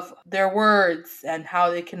of their words and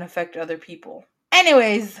how they can affect other people.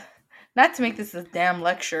 Anyways, not to make this a damn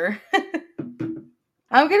lecture.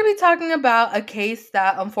 I'm going to be talking about a case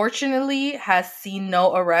that unfortunately has seen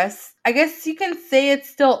no arrests. I guess you can say it's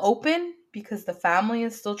still open because the family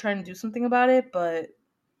is still trying to do something about it, but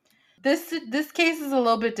this case is a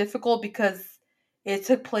little bit difficult because it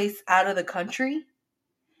took place out of the country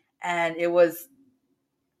and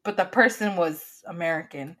but the person was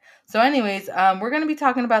American. So anyways, we're going to be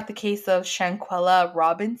talking about the case of Shanquella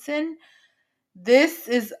Robinson. This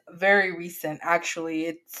is very recent, actually.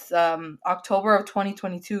 It's October of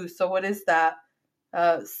 2022. So what is that?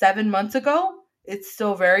 7 months ago? It's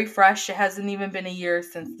still very fresh. It hasn't even been a year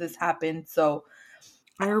since this happened. So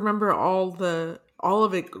I remember all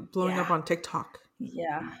of it blowing up on TikTok.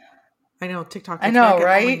 Yeah. I know TikTok. I know, where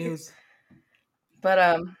I get all my right? news.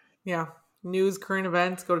 But yeah, news, current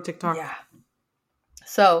events. Go to TikTok. Yeah.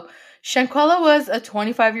 So Shanquella was a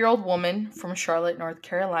 25-year-old woman from Charlotte, North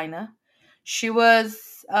Carolina. She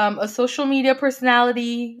was a social media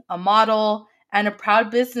personality, a model, and a proud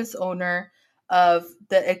business owner of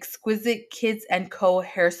the Exquisite Kids & Co.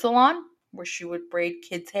 hair salon, where she would braid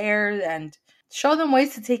kids' hair and show them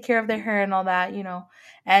ways to take care of their hair and all that, you know.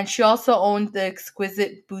 And she also owned the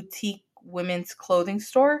Exquisite Boutique women's clothing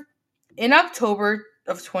store. In October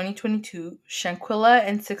of 2022, Shanquella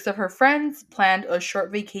and 6 of her friends planned a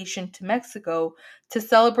short vacation to Mexico to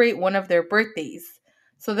celebrate one of their birthdays.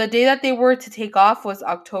 So the day that they were to take off was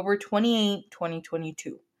October 28,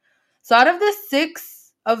 2022. So out of the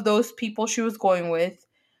 6 of those people she was going with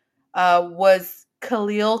was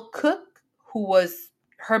Khalil Cook, who was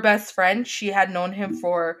her best friend. She had known him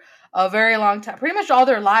for a very long time, pretty much all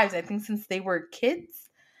their lives, I think since they were kids.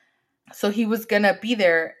 So he was gonna be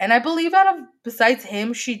there. And I believe besides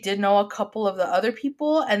him, she did know a couple of the other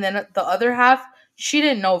people. And then the other half, she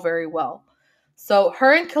didn't know very well. So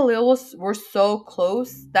her and Khalil were so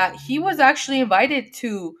close that he was actually invited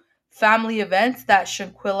to family events that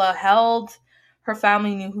Shanquella held. Her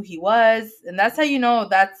family knew who he was. And that's how you know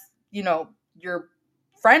that's, your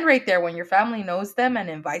friend right there. When your family knows them and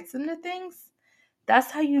invites them to things, that's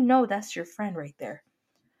how you know that's your friend right there.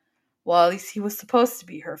 Well, at least he was supposed to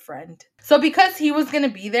be her friend. So because he was going to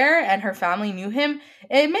be there and her family knew him,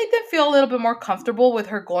 it made them feel a little bit more comfortable with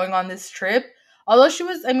her going on this trip. Although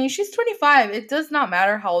she's 25. It does not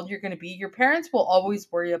matter how old you're going to be. Your parents will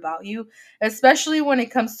always worry about you, especially when it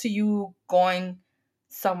comes to you going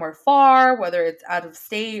somewhere far, whether it's out of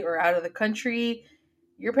state or out of the country.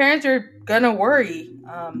 Your parents are going to worry.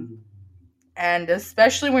 And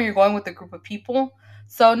especially when you're going with a group of people.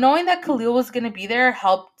 So knowing that Khalil was going to be there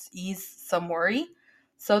helped ease some worry.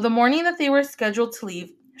 So the morning that they were scheduled to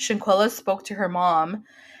leave, Shanquella spoke to her mom.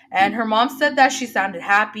 And her mom said that she sounded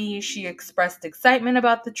happy. She expressed excitement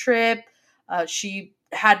about the trip. She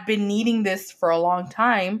had been needing this for a long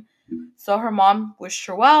time. So her mom wished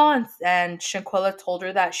her well. And Shanquella told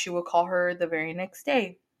her that she would call her the very next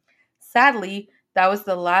day. Sadly, that was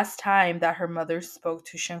the last time that her mother spoke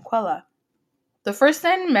to Shanquella. The first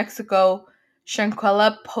night in Mexico,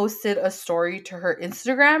 Shanquella posted a story to her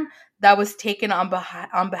Instagram that was taken on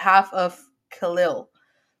behalf of Khalil.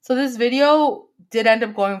 So this video did end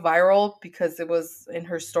up going viral because it was in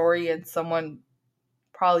her story and someone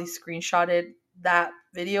probably screenshotted that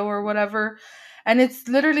video or whatever. And it's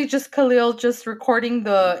literally just Khalil just recording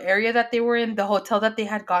the area that they were in. The hotel that they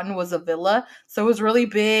had gotten was a villa. So it was really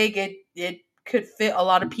big. It could fit a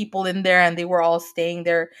lot of people in there, and they were all staying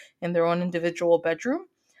there in their own individual bedroom.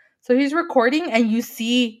 So he's recording, and you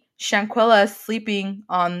see Shanquella sleeping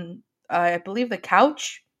on, I believe, the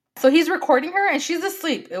couch. So he's recording her, and she's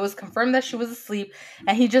asleep. It was confirmed that she was asleep,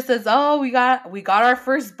 and he just says, "Oh, we got our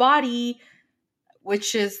first body,"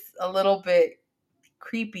 which is a little bit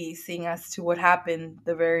creepy, seeing as to what happened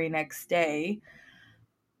the very next day.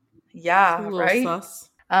 Yeah, right. Sus.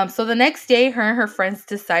 So the next day, her and her friends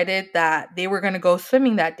decided that they were going to go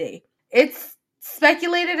swimming that day. It's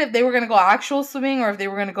speculated if they were going to go actual swimming or if they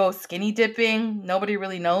were going to go skinny dipping. Nobody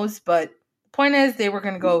really knows, but the point is they were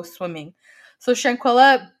going to go swimming. So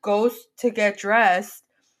Shanquella goes to get dressed,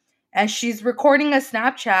 and she's recording a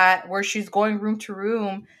Snapchat where she's going room to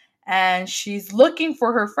room and she's looking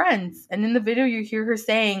for her friends. And in the video, you hear her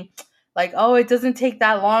saying, like, "Oh, it doesn't take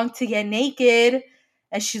that long to get naked."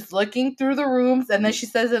 And she's looking through the rooms, and then she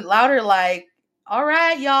says it louder, like, "All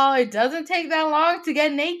right, y'all, it doesn't take that long to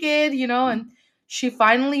get naked," you know? And she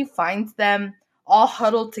finally finds them all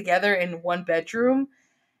huddled together in one bedroom,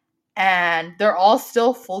 and they're all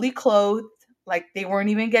still fully clothed, like they weren't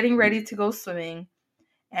even getting ready to go swimming.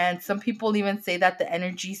 And some people even say that the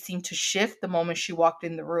energy seemed to shift the moment she walked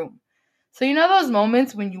in the room. So you know those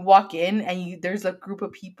moments when you walk in and there's a group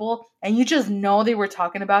of people and you just know they were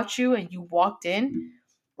talking about you and you walked in,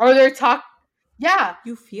 or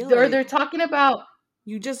You feel they're talking about,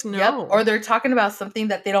 you just know. yep, or they're talking about something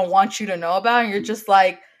that they don't want you to know about, and you're just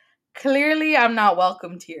like, clearly I'm not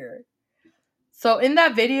welcomed here. So in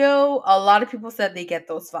that video, a lot of people said they get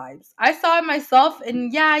those vibes. I saw it myself,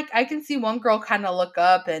 and yeah, I can see one girl kind of look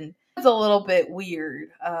up, and it's a little bit weird.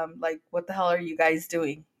 Like, what the hell are you guys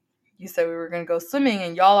doing? You said we were going to go swimming,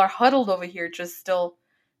 and y'all are huddled over here just still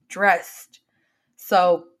dressed.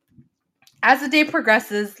 So as the day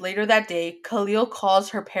progresses, later that day, Khalil calls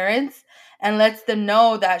her parents and lets them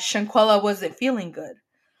know that Shanquella wasn't feeling good.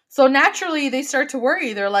 So naturally, they start to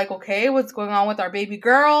worry. They're like, okay, what's going on with our baby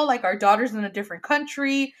girl? Like, our daughter's in a different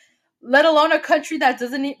country, let alone a country that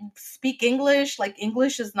doesn't speak English. Like,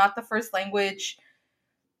 English is not the first language.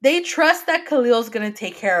 They trust that Khalil's going to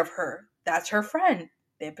take care of her. That's her friend.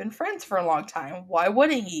 They've been friends for a long time. Why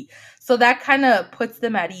wouldn't he? So that kind of puts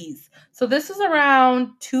them at ease. So this is around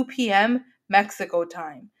 2 p.m. Mexico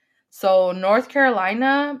time. So North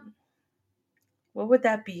Carolina, what would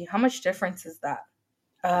that be? How much difference is that?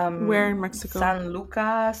 Where in Mexico? San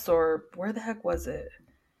Lucas, or where the heck was it?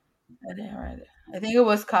 I didn't write it. I think it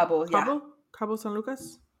was Cabo. Yeah. Cabo San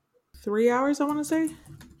Lucas? 3 hours, I want to say.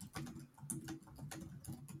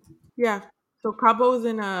 Yeah. So Cabo is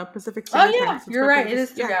in Pacific Standard Time. Oh yeah, So you're right. It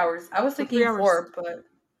is 3 hours. I was thinking 4, but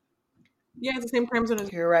yeah, it's the same time zone.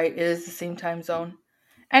 You're right. It is the same time zone.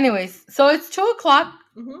 Anyways, so it's 2 o'clock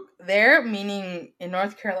there, meaning in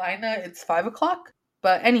North Carolina it's 5 o'clock.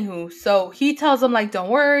 But anywho, so he tells them, like, don't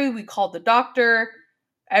worry, we called the doctor,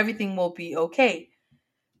 everything will be okay.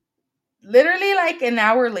 Literally like an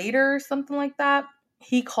hour later, something like that,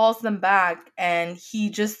 he calls them back and he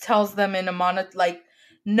just tells them in a like,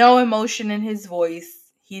 no emotion in his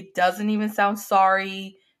voice. He doesn't even sound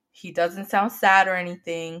sorry. He doesn't sound sad or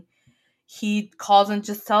anything. He calls and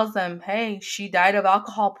just tells them, hey, she died of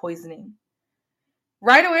alcohol poisoning.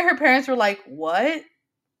 Right away, her parents were like, what?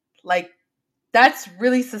 Like, that's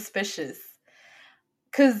really suspicious.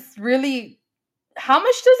 Because really, how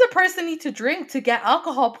much does a person need to drink to get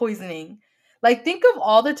alcohol poisoning? Like, think of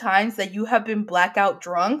all the times that you have been blackout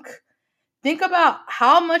drunk. Think about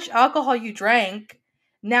how much alcohol you drank.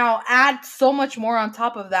 Now add so much more on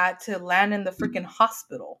top of that to land in the freaking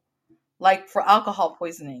hospital. Like, for alcohol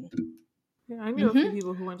poisoning. Yeah, I knew a few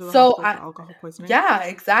people who went to the hospital for alcohol poisoning. Yeah,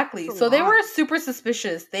 exactly. So they were super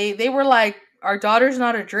suspicious. They were like, our daughter's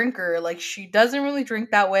not a drinker. Like, she doesn't really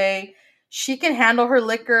drink that way. She can handle her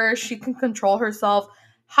liquor. She can control herself.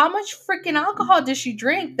 How much freaking alcohol does she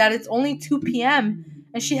drink that it's only 2 p.m.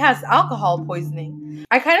 and she has alcohol poisoning?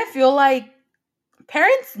 I kind of feel like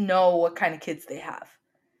parents know what kind of kids they have.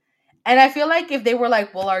 And I feel like if they were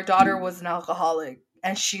like, well, our daughter was an alcoholic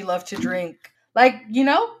and she loved to drink, like, you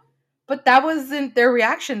know? But that wasn't their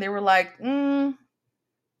reaction. They were like, no.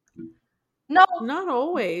 Not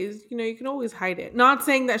always. You know, you can always hide it. Not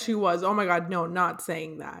saying that she was. Oh my God, no, not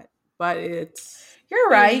saying that. but it's... You're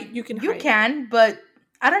right. You can You hide can, but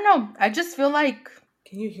I don't know. I just feel like...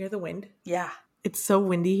 Can you hear the wind? Yeah. It's so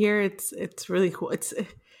windy here. It's really cool.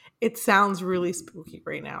 It sounds really spooky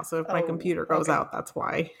right now. So if my computer goes out, that's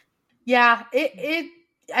why. Yeah,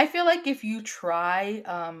 I feel like if you try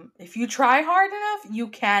hard enough, you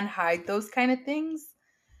can hide those kind of things.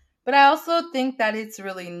 But I also think that it's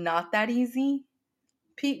really not that easy.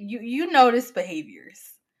 You notice behaviors.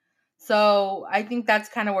 So I think that's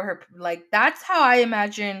kind of where that's how I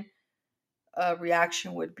imagine a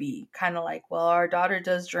reaction would be. Kind of like, well, our daughter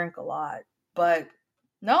does drink a lot. But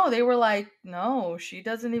no, they were like, no, she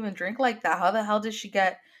doesn't even drink like that. How the hell did she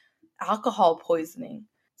get alcohol poisoning?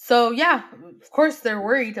 So yeah, of course they're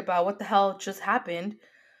worried about what the hell just happened.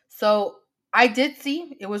 So I did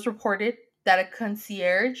see, it was reported that a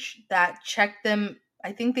concierge that checked them,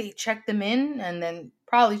 I think they checked them in and then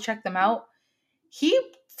probably checked them out. He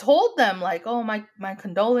told them like, oh, my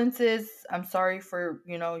condolences. I'm sorry for,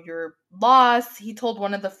 your loss. He told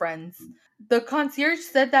one of the friends. The concierge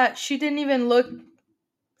said that she didn't even look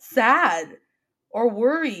sad or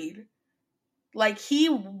worried. Like, he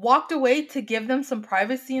walked away to give them some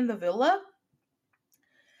privacy in the villa.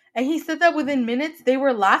 And he said that within minutes, they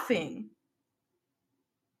were laughing.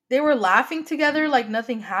 They were laughing together like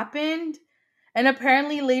nothing happened. And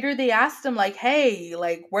apparently later they asked him like, hey,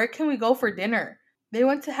 like, where can we go for dinner? They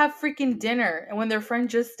went to have freaking dinner. And when their friend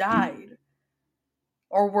just died.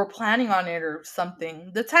 Or were planning on it or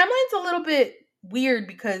something. The timeline's a little bit weird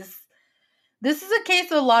because this is a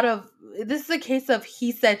case of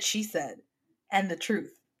he said, she said. And the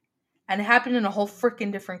truth. And it happened in a whole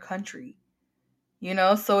freaking different country.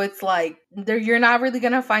 So it's like you're not really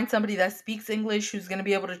going to find somebody that speaks English who's going to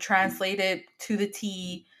be able to translate it to the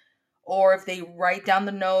T. Or if they write down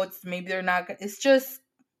the notes, maybe they're not.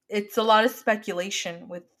 It's a lot of speculation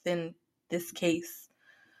within this case.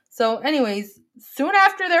 So anyways, soon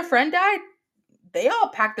after their friend died, they all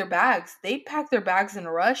packed their bags. They packed their bags in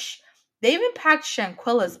a rush. They even packed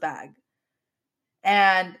Shanquilla's bag.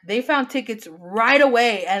 And they found tickets right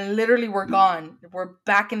away and literally were gone. We're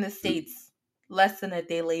back in the States less than a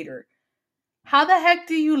day later. How the heck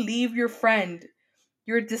do you leave your friend,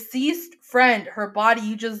 your deceased friend, her body,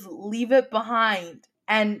 you just leave it behind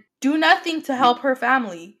and do nothing to help her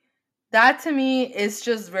family? That to me is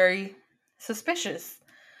just very suspicious.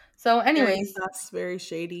 So anyways. That's very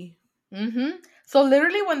shady. So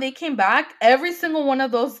literally when they came back, every single one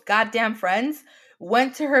of those goddamn friends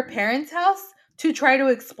went to her parents' house to try to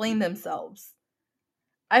explain themselves.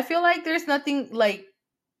 I feel like there's nothing like,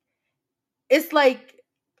 it's like,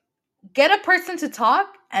 get a person to talk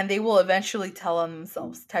and they will eventually tell on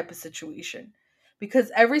themselves type of situation.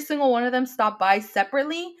 Because every single one of them stopped by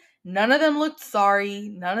separately. None of them looked sorry.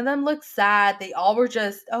 None of them looked sad. They all were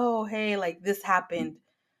just, oh, hey, like this happened.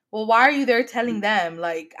 Well, why are you there telling them?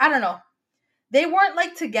 Like, I don't know. They weren't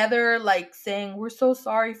like together, like saying, we're so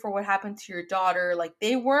sorry for what happened to your daughter. Like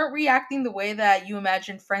they weren't reacting the way that you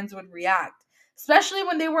imagine friends would react, especially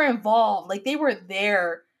when they were involved. Like they were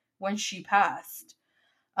there when she passed.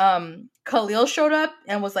 Khalil showed up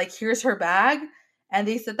and was like, here's her bag. And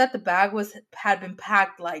they said that the bag had been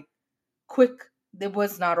packed like quick. It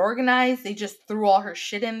was not organized. They just threw all her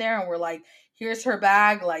shit in there and were like, here's her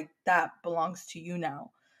bag. Like that belongs to you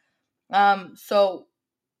now. So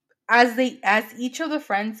as each of the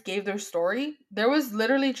friends gave their story, there was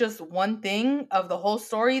literally just one thing of the whole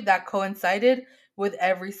story that coincided with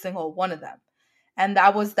every single one of them. And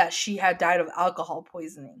that was that she had died of alcohol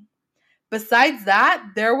poisoning. Besides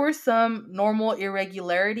that, there were some normal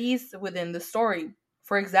irregularities within the story.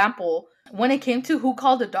 For example, when it came to who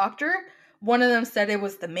called the doctor, one of them said it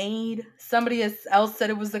was the maid. Somebody else said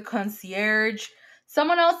it was the concierge.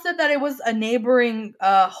 Someone else said that it was a neighboring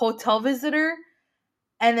hotel visitor.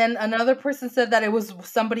 And then another person said that it was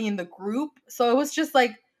somebody in the group. So it was just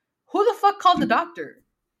like, who the fuck called the doctor?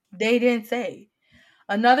 They didn't say.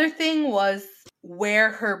 Another thing was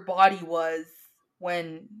where her body was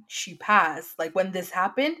when she passed. Like when this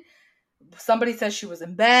happened, somebody says she was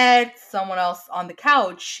in bed, someone else on the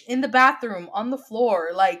couch, in the bathroom, on the floor.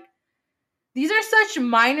 Like, these are such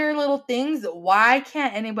minor little things. Why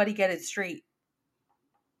can't anybody get it straight?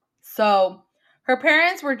 So her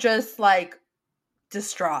parents were just like,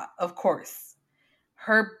 distraught, of course.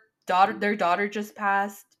 Their daughter just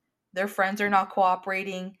passed. Their friends are not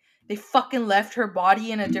cooperating. They fucking left her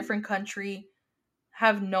body in a different country.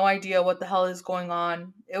 Have no idea what the hell is going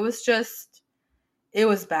on. It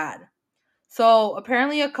was bad. So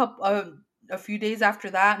apparently a few days after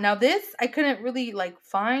that. Now this I couldn't really like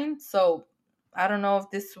find, so I don't know if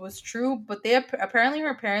this was true, but apparently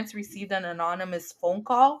her parents received an anonymous phone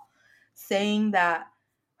call saying that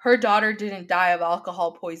her daughter didn't die of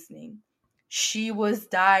alcohol poisoning. She was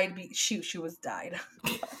died. She was died.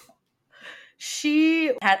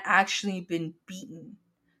 She had actually been beaten,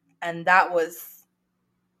 and that was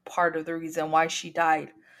part of the reason why she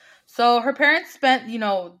died. So her parents spent,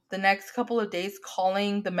 the next couple of days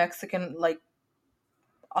calling the Mexican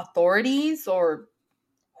authorities or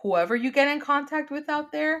whoever you get in contact with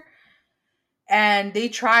out there. And they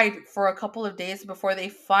tried for a couple of days before they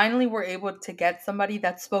finally were able to get somebody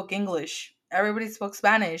that spoke English. Everybody spoke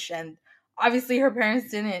Spanish, and obviously her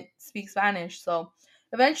parents didn't speak Spanish. So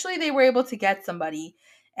eventually they were able to get somebody,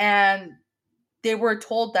 and they were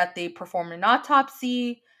told that they performed an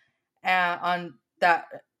autopsy on that.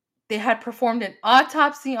 They had performed an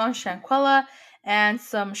autopsy on Shanquella, and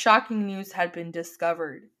some shocking news had been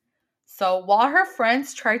discovered. So while her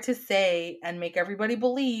friends tried to say and make everybody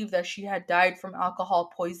believe that she had died from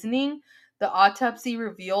alcohol poisoning, the autopsy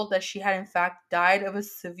revealed that she had in fact died of a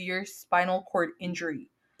severe spinal cord injury.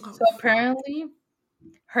 So apparently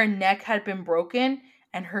her neck had been broken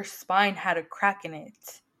and her spine had a crack in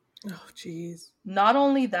it. Oh, jeez. Not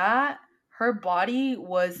only that, her body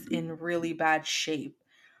was in really bad shape.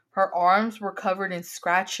 Her arms were covered in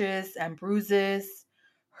scratches and bruises.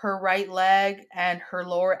 Her right leg and her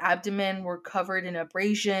lower abdomen were covered in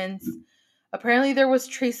abrasions. Apparently, there was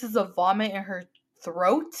traces of vomit in her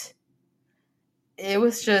throat. It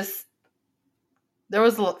was just, there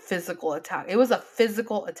was a physical attack. It was a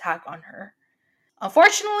physical attack on her.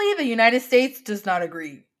 Unfortunately, the United States does not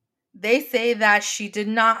agree. They say that she did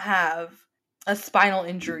not have a spinal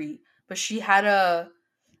injury, but she had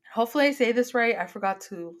hopefully I say this right, I forgot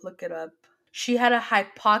to look it up. She had a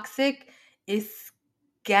hypoxic ischemic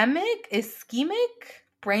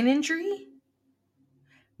brain injury,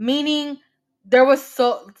 meaning there was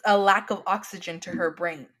a lack of oxygen to her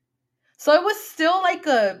brain. So it was still like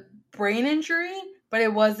a brain injury, but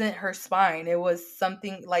it wasn't her spine. It was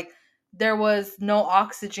something like there was no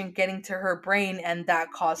oxygen getting to her brain, and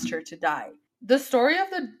that caused her to die. The story of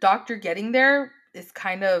the doctor getting there is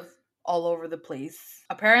kind of all over the place.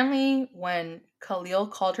 Apparently, when Khalil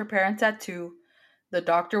called her parents at 2, the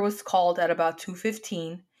doctor was called at about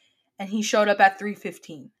 2:15, and he showed up at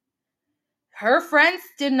 3:15. Her friends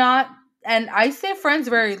did not, and I say friends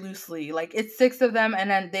very loosely, like it's 6 of them, and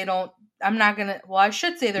then they don't, I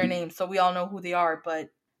should say their names so we all know who they are, but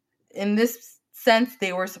in this sense,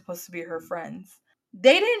 they were supposed to be her friends.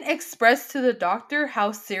 They didn't express to the doctor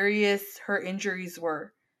how serious her injuries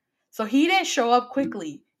were. So he didn't show up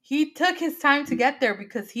quickly. He took his time to get there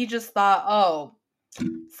because he just thought, oh,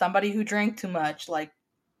 somebody who drank too much. Like,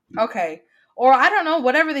 okay. Or I don't know,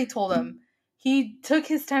 whatever they told him. He took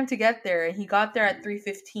his time to get there, and he got there at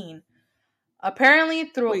 3:15. Apparently,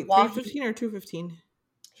 3:15 or 2:15?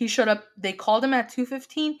 He showed up. They called him at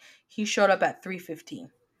 2:15. He showed up at 3:15.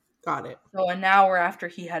 Got it. So an hour after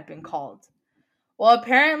he had been called. Well,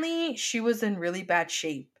 apparently she was in really bad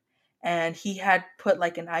shape, and he had put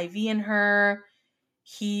like an IV in her.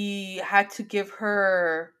 He had to give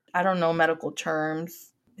her, I don't know medical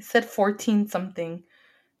terms. It said 14 something.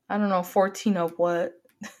 I don't know, 14 of what?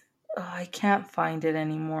 I can't find it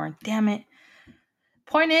anymore. Damn it.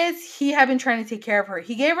 Point is, he had been trying to take care of her.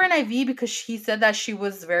 He gave her an IV because he said that she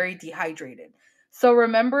was very dehydrated. So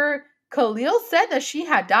remember, Khalil said that she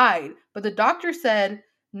had died, but the doctor said,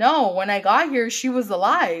 no, when I got here, she was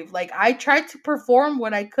alive. Like, I tried to perform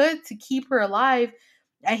what I could to keep her alive.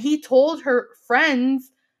 And he told her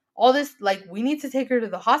friends all this, like, we need to take her to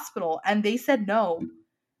the hospital. And they said no.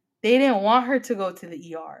 They didn't want her to go to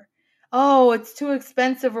the ER. Oh, it's too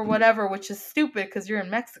expensive or whatever, which is stupid because you're in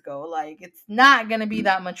Mexico. Like, it's not going to be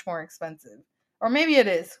that much more expensive. Or maybe it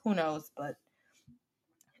is. Who knows? But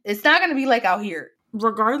it's not going to be like out here.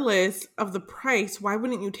 Regardless of the price, why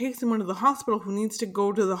wouldn't you take someone to the hospital who needs to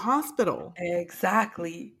go to the hospital?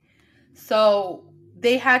 Exactly. So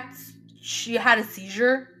she had a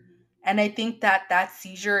seizure, and I think that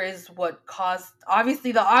seizure is what caused,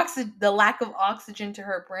 obviously, the lack of oxygen to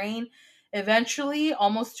her brain. Eventually,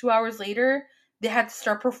 almost 2 hours later, they had to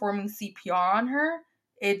start performing CPR on her.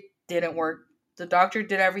 It didn't work. The doctor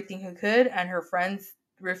did everything he could, and her friends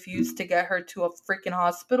refused to get her to a freaking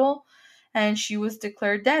hospital, and she was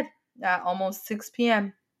declared dead at almost 6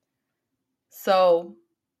 p.m. So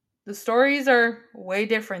the stories are way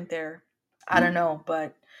different there. I don't know,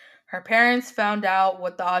 but her parents found out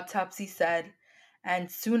what the autopsy said, and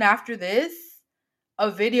soon after this, a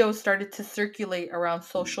video started to circulate around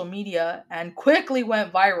social media and quickly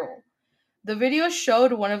went viral. The video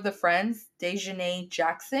showed one of the friends, Dejanay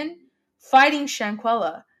Jackson, fighting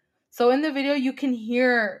Shanquella. So in the video, you can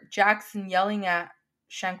hear Jackson yelling at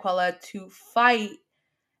Shanquella to fight,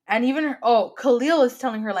 And even Khalil is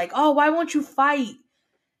telling her like, oh, why won't you fight?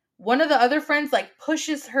 One of the other friends like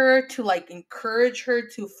pushes her to like encourage her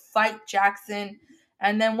to fight Jackson.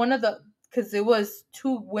 And then because it was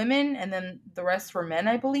 2 women and then the rest were men,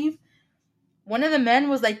 I believe. One of the men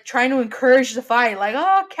was like trying to encourage the fight, like,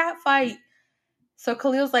 oh, cat fight. So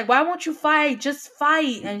Khalil's like, why won't you fight? Just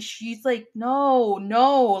fight. And she's like,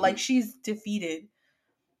 no. Like, she's defeated.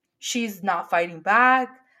 She's not fighting back.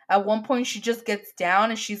 At one point, she just gets down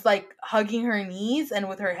and she's like hugging her knees and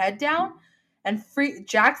with her head down. And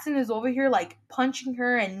Jackson is over here like punching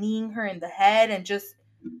her and kneeing her in the head and just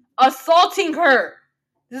assaulting her.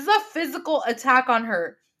 This is a physical attack on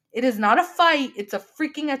her. It is not a fight. It's a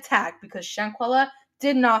freaking attack because Shanquella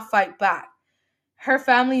did not fight back. Her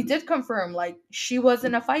family did confirm like she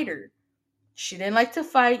wasn't a fighter. She didn't like to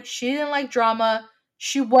fight. She didn't like drama.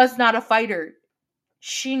 She was not a fighter.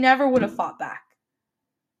 She never would have fought back.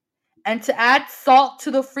 And to add salt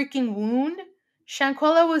to the freaking wound,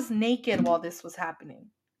 Shanquella was naked while this was happening.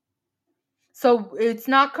 So it's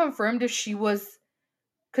not confirmed if she was,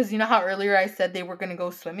 because you know how earlier I said they were going to go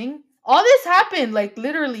swimming? All this happened like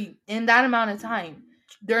literally in that amount of time.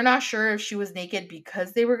 They're not sure if she was naked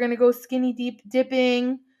because they were going to go skinny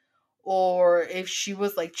dipping or if she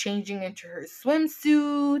was like changing into her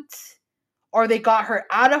swimsuit or they got her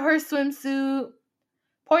out of her swimsuit.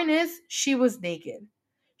 Point is, she was naked.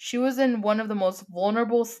 She was in one of the most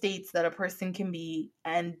vulnerable states that a person can be,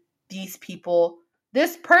 and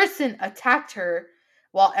this person attacked her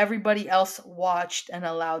while everybody else watched and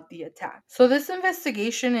allowed the attack. So this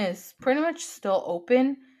investigation is pretty much still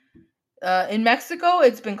open. In Mexico,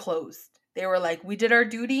 it's been closed. They were like, we did our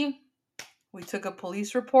duty. We took a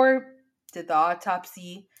police report, did the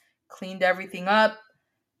autopsy, cleaned everything up.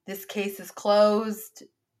 This case is closed.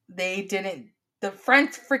 The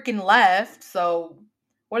friends freaking left, so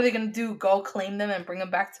what are they going to do? Go claim them and bring them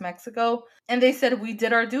back to Mexico? And they said, we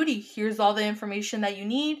did our duty. Here's all the information that you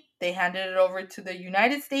need. They handed it over to the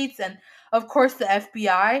United States. And of course, the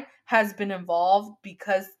FBI has been involved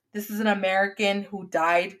because this is an American who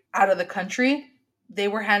died out of the country. They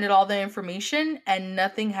were handed all the information and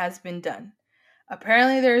nothing has been done.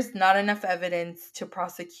 Apparently, there's not enough evidence to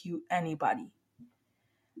prosecute anybody.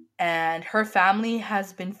 And her family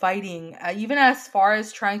has been fighting, even as far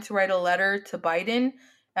as trying to write a letter to Biden.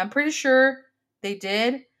 I'm pretty sure they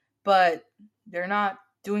did, but they're not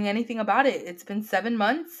doing anything about it. It's been 7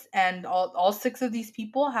 months, and all 6 of these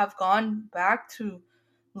people have gone back to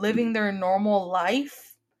living their normal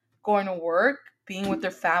life, going to work, being with their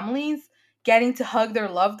families, getting to hug their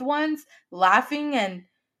loved ones, laughing, and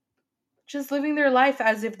just living their life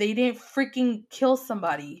as if they didn't freaking kill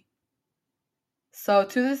somebody. So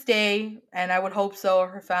to this day, and I would hope so,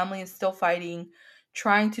 her family is still fighting,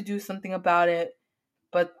 trying to do something about it.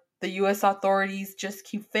 But the U.S. authorities just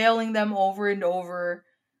keep failing them over and over.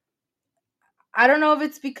 I don't know if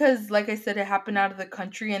it's because, like I said, it happened out of the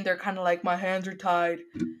country and they're kind of like, my hands are tied.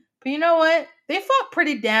 But you know what? They fought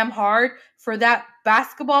pretty damn hard for that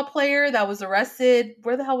basketball player that was arrested.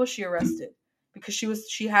 Where the hell was she arrested? Because she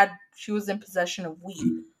was in possession of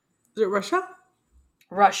weed. Is it Russia?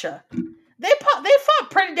 Russia. They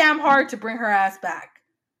fought pretty damn hard to bring her ass back.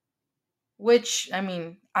 Which, I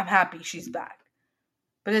mean, I'm happy she's back.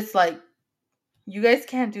 But it's like, you guys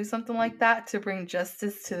can't do something like that to bring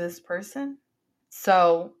justice to this person?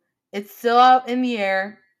 So, it's still out in the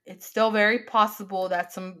air. It's still very possible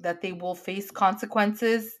that they will face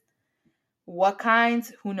consequences. What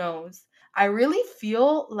kinds? Who knows? I really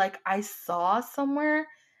feel like I saw somewhere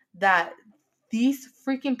that these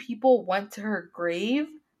freaking people went to her grave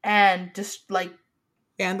and just like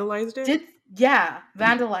Vandalized it?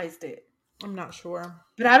 Vandalized it. I'm not sure.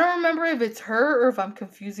 But I don't remember if it's her or if I'm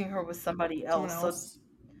confusing her with somebody else. So,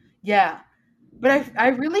 yeah. But I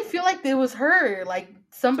really feel like it was her. Like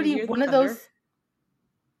somebody, one of those.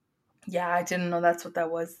 Yeah, I didn't know that's what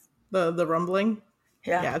that was. The rumbling?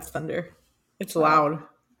 Yeah. Yeah, it's thunder. It's loud.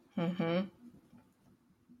 Mm-hmm.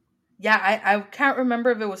 Yeah, I can't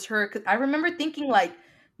remember if it was her. Because I remember thinking like,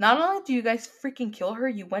 not only do you guys freaking kill her,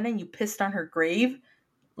 you went and you pissed on her grave.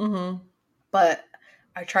 Mm-hmm. But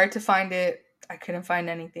I tried to find it. I couldn't find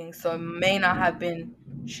anything. So it may not have been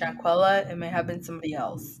Shanquella. It may have been somebody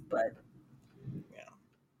else. But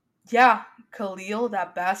yeah, Khalil,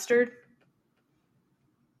 that bastard.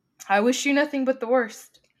 I wish you nothing but the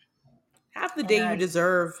worst. Have the day you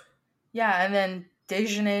deserve. Yeah, and then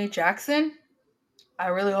Dejanay Jackson, I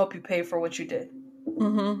really hope you pay for what you did.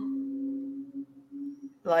 Mm-hmm.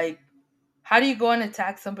 Like, how do you go and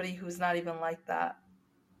attack somebody who's not even like that?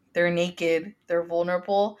 They're naked, they're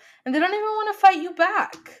vulnerable, and they don't even want to fight you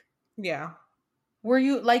back. Yeah. Were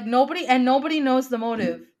you like nobody knows the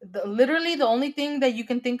motive. Literally the only thing that you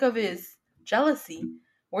can think of is jealousy.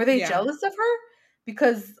 Were they Yeah. jealous of her?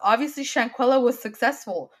 Because obviously Shanquella was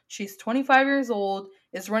successful. She's 25 years old,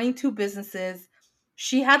 is running 2 businesses.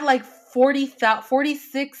 She had like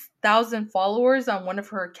 46,000 followers on one of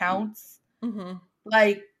her accounts. Mm-hmm.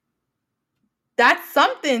 Like, that's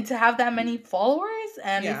something to have that many followers,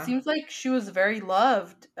 and Yeah. it seems like she was very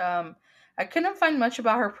loved. I couldn't find much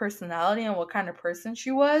about her personality and what kind of person she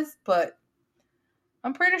was, but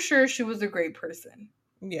I'm pretty sure she was a great person.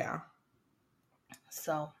 Yeah.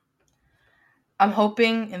 So I'm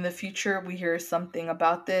hoping in the future we hear something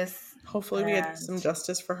about this. Hopefully we get some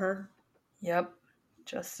justice for her. Yep,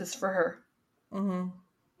 justice for her. Mm-hmm.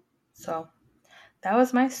 So that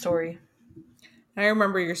was my story. I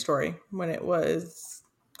remember your story when it was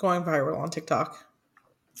going viral on TikTok.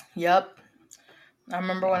 Yep. I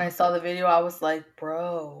remember when I saw the video, I was like,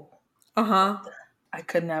 bro. Uh-huh. I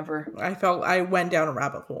could never. I went down a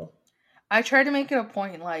rabbit hole. I try to make it a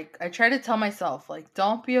point. Like, I try to tell myself, like,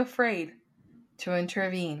 don't be afraid to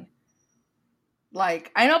intervene.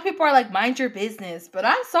 Like, I know people are like, mind your business. But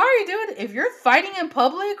I'm sorry, dude. If you're fighting in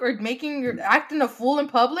public or acting a fool in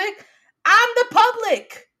public, I'm the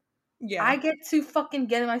public. Yeah. I get to fucking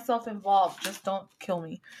get myself involved. Just don't kill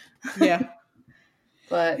me. Yeah.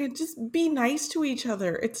 But yeah, just be nice to each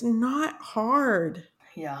other. It's not hard.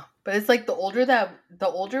 Yeah. But it's like the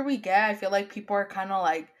older we get, I feel like people are kind of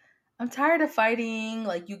like, I'm tired of fighting.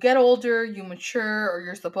 Like, you get older, you mature, or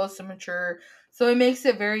you're supposed to mature. So it makes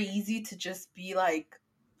it very easy to just be like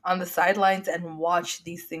on the sidelines and watch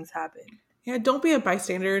these things happen. Yeah, don't be a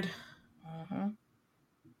bystander. Mm-hmm.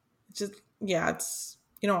 Just, yeah,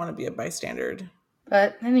 you don't want to be a bystander.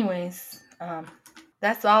 But anyways,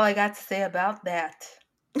 that's all I got to say about that.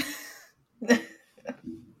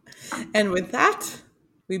 And with that,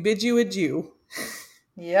 we bid you adieu.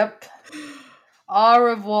 Yep. Au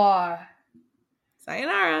revoir.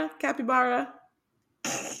 Sayonara, capybara.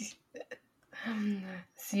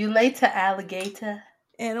 See you later, alligator.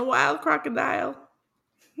 And a wild crocodile.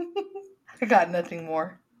 I got nothing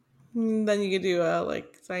more. Then you could do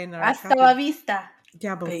sayonara. Hasta la vista.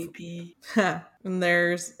 Yeah, but baby. And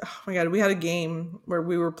there's, oh my god, we had a game where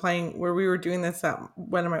we were doing this at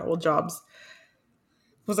one of my old jobs.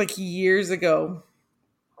 It was like years ago.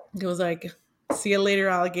 It was like, see you later,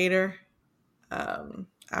 alligator.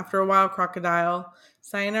 After a while, crocodile.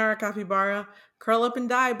 Sayonara, capybara. Curl up and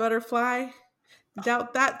die, butterfly.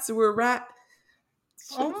 Doubt that, sewer rat.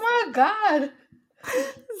 Oh my god.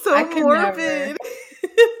 So morbid.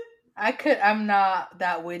 I'm not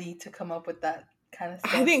that witty to come up with that kind of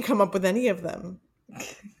stuff. I didn't come up with any of them.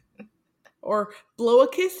 Or blow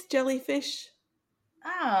a kiss, jellyfish.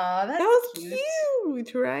 Ah, that was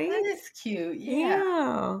cute, right? That is cute,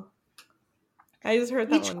 yeah. I just heard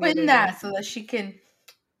that Teach one. Quinn that so that she can.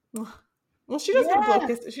 Well, she knows how to blow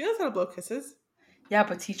kisses. She knows how to blow kisses. Yeah,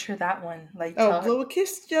 but teach her that one. Like, blow a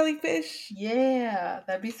kiss, jellyfish. Yeah,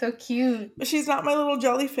 that'd be so cute. But she's not my little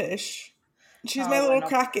jellyfish. She's my little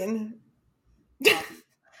kraken. Oh.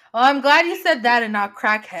 Well, I'm glad you said that and not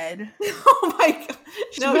crackhead. Oh my god.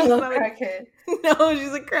 No, she's not crackhead. No,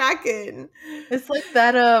 she's a kraken. It's like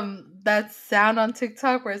that sound on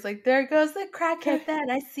TikTok where it's like, there goes the crackhead that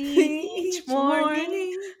I see each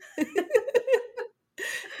morning.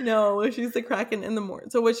 No, she's the kraken in the morning.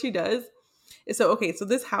 So what she does is, so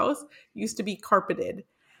this house used to be carpeted,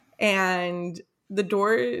 and the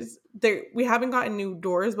doors we haven't gotten new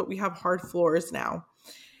doors, but we have hard floors now.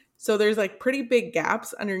 So there's like pretty big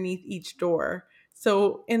gaps underneath each door.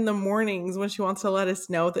 So in the mornings when she wants to let us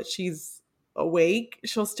know that she's awake,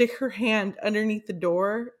 she'll stick her hand underneath the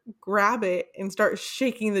door, grab it, and start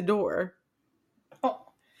shaking the door. Oh.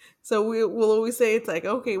 So we'll always say, it's like,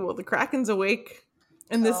 okay, well, the kraken's awake.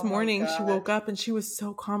 And this morning she woke up and she was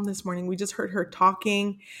so calm this morning. We just heard her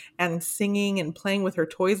talking and singing and playing with her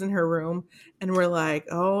toys in her room. And we're like,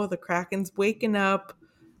 oh, the kraken's waking up.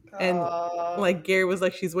 And like Gary was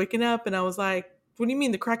like, she's waking up. And I was like, what do you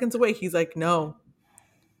mean the kraken's awake? He's like, no,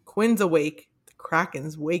 Quinn's awake. The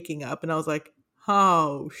kraken's waking up. And I was like,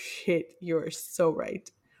 oh shit, you're so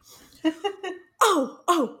right.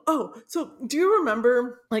 Oh. So do you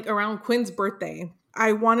remember, like, around Quinn's birthday,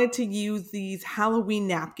 I wanted to use these Halloween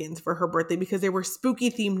napkins for her birthday because they were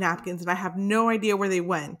spooky themed napkins and I have no idea where they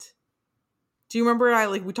went. Do you remember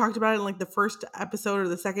we talked about it in like the first episode or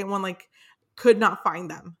the second one, like could not find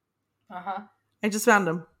them. Uh-huh. I just found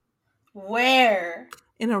them. Where?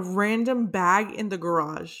 In a random bag in the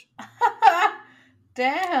garage.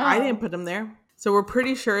 Damn. I didn't put them there. So we're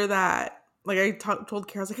pretty sure that, like, I told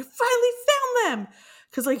Kara, I was like, I finally found them.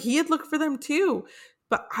 Because, like, he had looked for them too.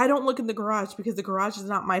 But I don't look in the garage because the garage is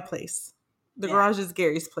not my place. The garage is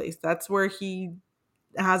Gary's place. That's where he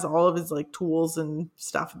has all of his like tools and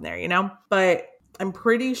stuff in there, you know? But I'm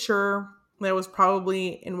pretty sure that was probably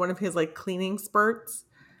in one of his like cleaning spurts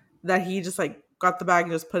that he just like got the bag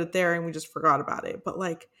and just put it there and we just forgot about it. But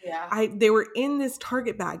like they were in this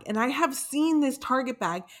Target bag, and I have seen this Target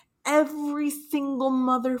bag every single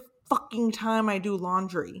motherfucking time I do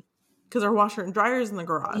laundry because our washer and dryer is in the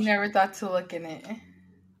garage. You never thought to look in it.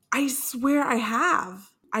 I swear I have.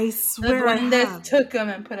 I swear I have. Took them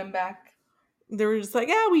and put them back. They were just like,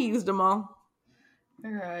 yeah, we used them all.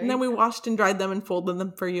 Right. And then we washed and dried them and folded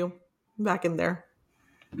them for you back in there.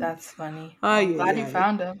 That's funny. I'm glad you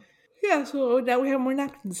found them. Yeah, so now we have more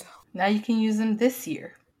napkins. Now you can use them this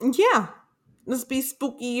year. Yeah. Let's be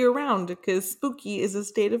spooky year-round because spooky is a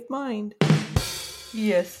state of mind.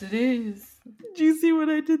 Yes, it is. Did you see what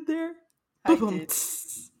I did there? I did.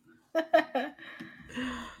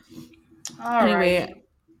 Anyway,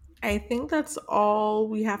 I think that's all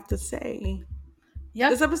we have to say. Yep.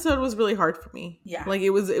 This episode was really hard for me. Yeah. Like, it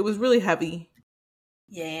was really heavy.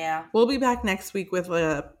 Yeah. We'll be back next week with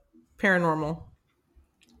paranormal.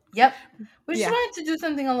 Yep. We just wanted to do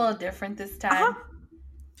something a little different this time.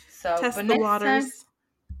 So, test but the next waters.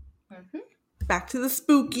 Time, back to the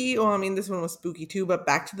spooky. Well, I mean, this one was spooky too, but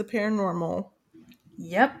back to the paranormal.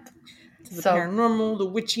 Yep. To the paranormal, the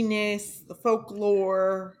witchiness, the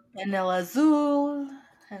folklore. And El Azul.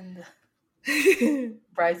 And the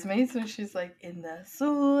bridesmaids when she's like, in the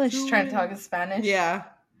azul. And she's trying to talk in Spanish. Yeah.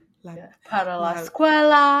 Para la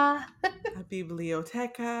escuela. La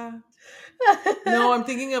biblioteca. No, I'm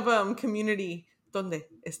thinking of Community. ¿Dónde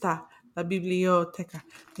está la biblioteca?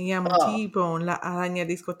 Me llamo Tipo en la araña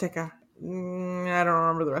discoteca. I don't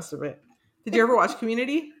remember the rest of it. Did you ever watch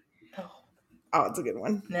Community? No. Oh, it's a good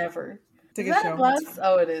one. Never. It's a is good that show. A blouse?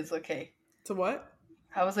 Oh, it is. Okay. It's a what?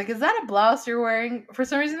 I was like, is that a blouse you're wearing? For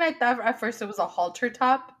some reason, I thought at first it was a halter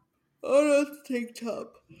top. Oh, no, it's a tank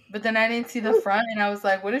top. But then I didn't see the front, and I was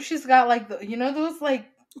like, what if she's got like those like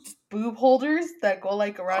boob holders that go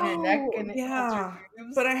like around your neck? And yeah,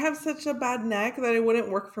 but I have such a bad neck that it wouldn't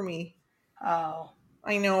work for me. Oh,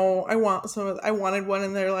 I know. I wanted one,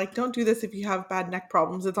 and they're like, don't do this if you have bad neck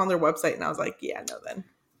problems. It's on their website, and I was like, yeah, no, then.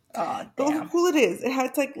 Oh, but look how cool it is. It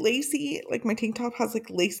has like lacy, like my tank top has like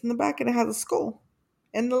lace in the back, and it has a skull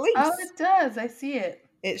and the lace. Oh, it does. I see it.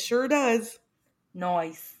 It sure does.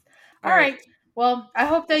 Nice. All right. Well, I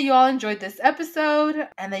hope that you all enjoyed this episode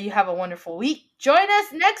and that you have a wonderful week. Join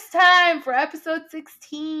us next time for episode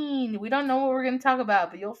 16. We don't know what we're going to talk about,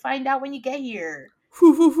 but you'll find out when you get here. I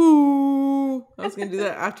was going to do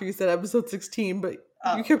that after you said episode 16, but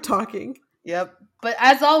you kept talking. Yep. But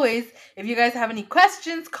as always, if you guys have any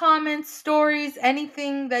questions, comments, stories,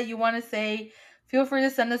 anything that you want to say, feel free to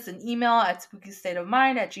send us an email at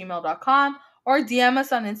spookystateofmind@gmail.com or DM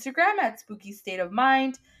us on Instagram at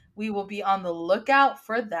spookystateofmind. We will be on the lookout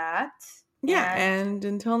for that. Yeah, and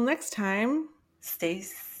until next time, stay...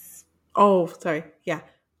 Yeah.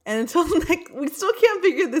 And until next... We still can't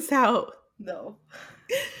figure this out. No.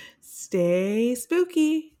 Stay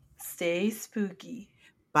spooky. Stay spooky.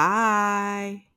 Bye.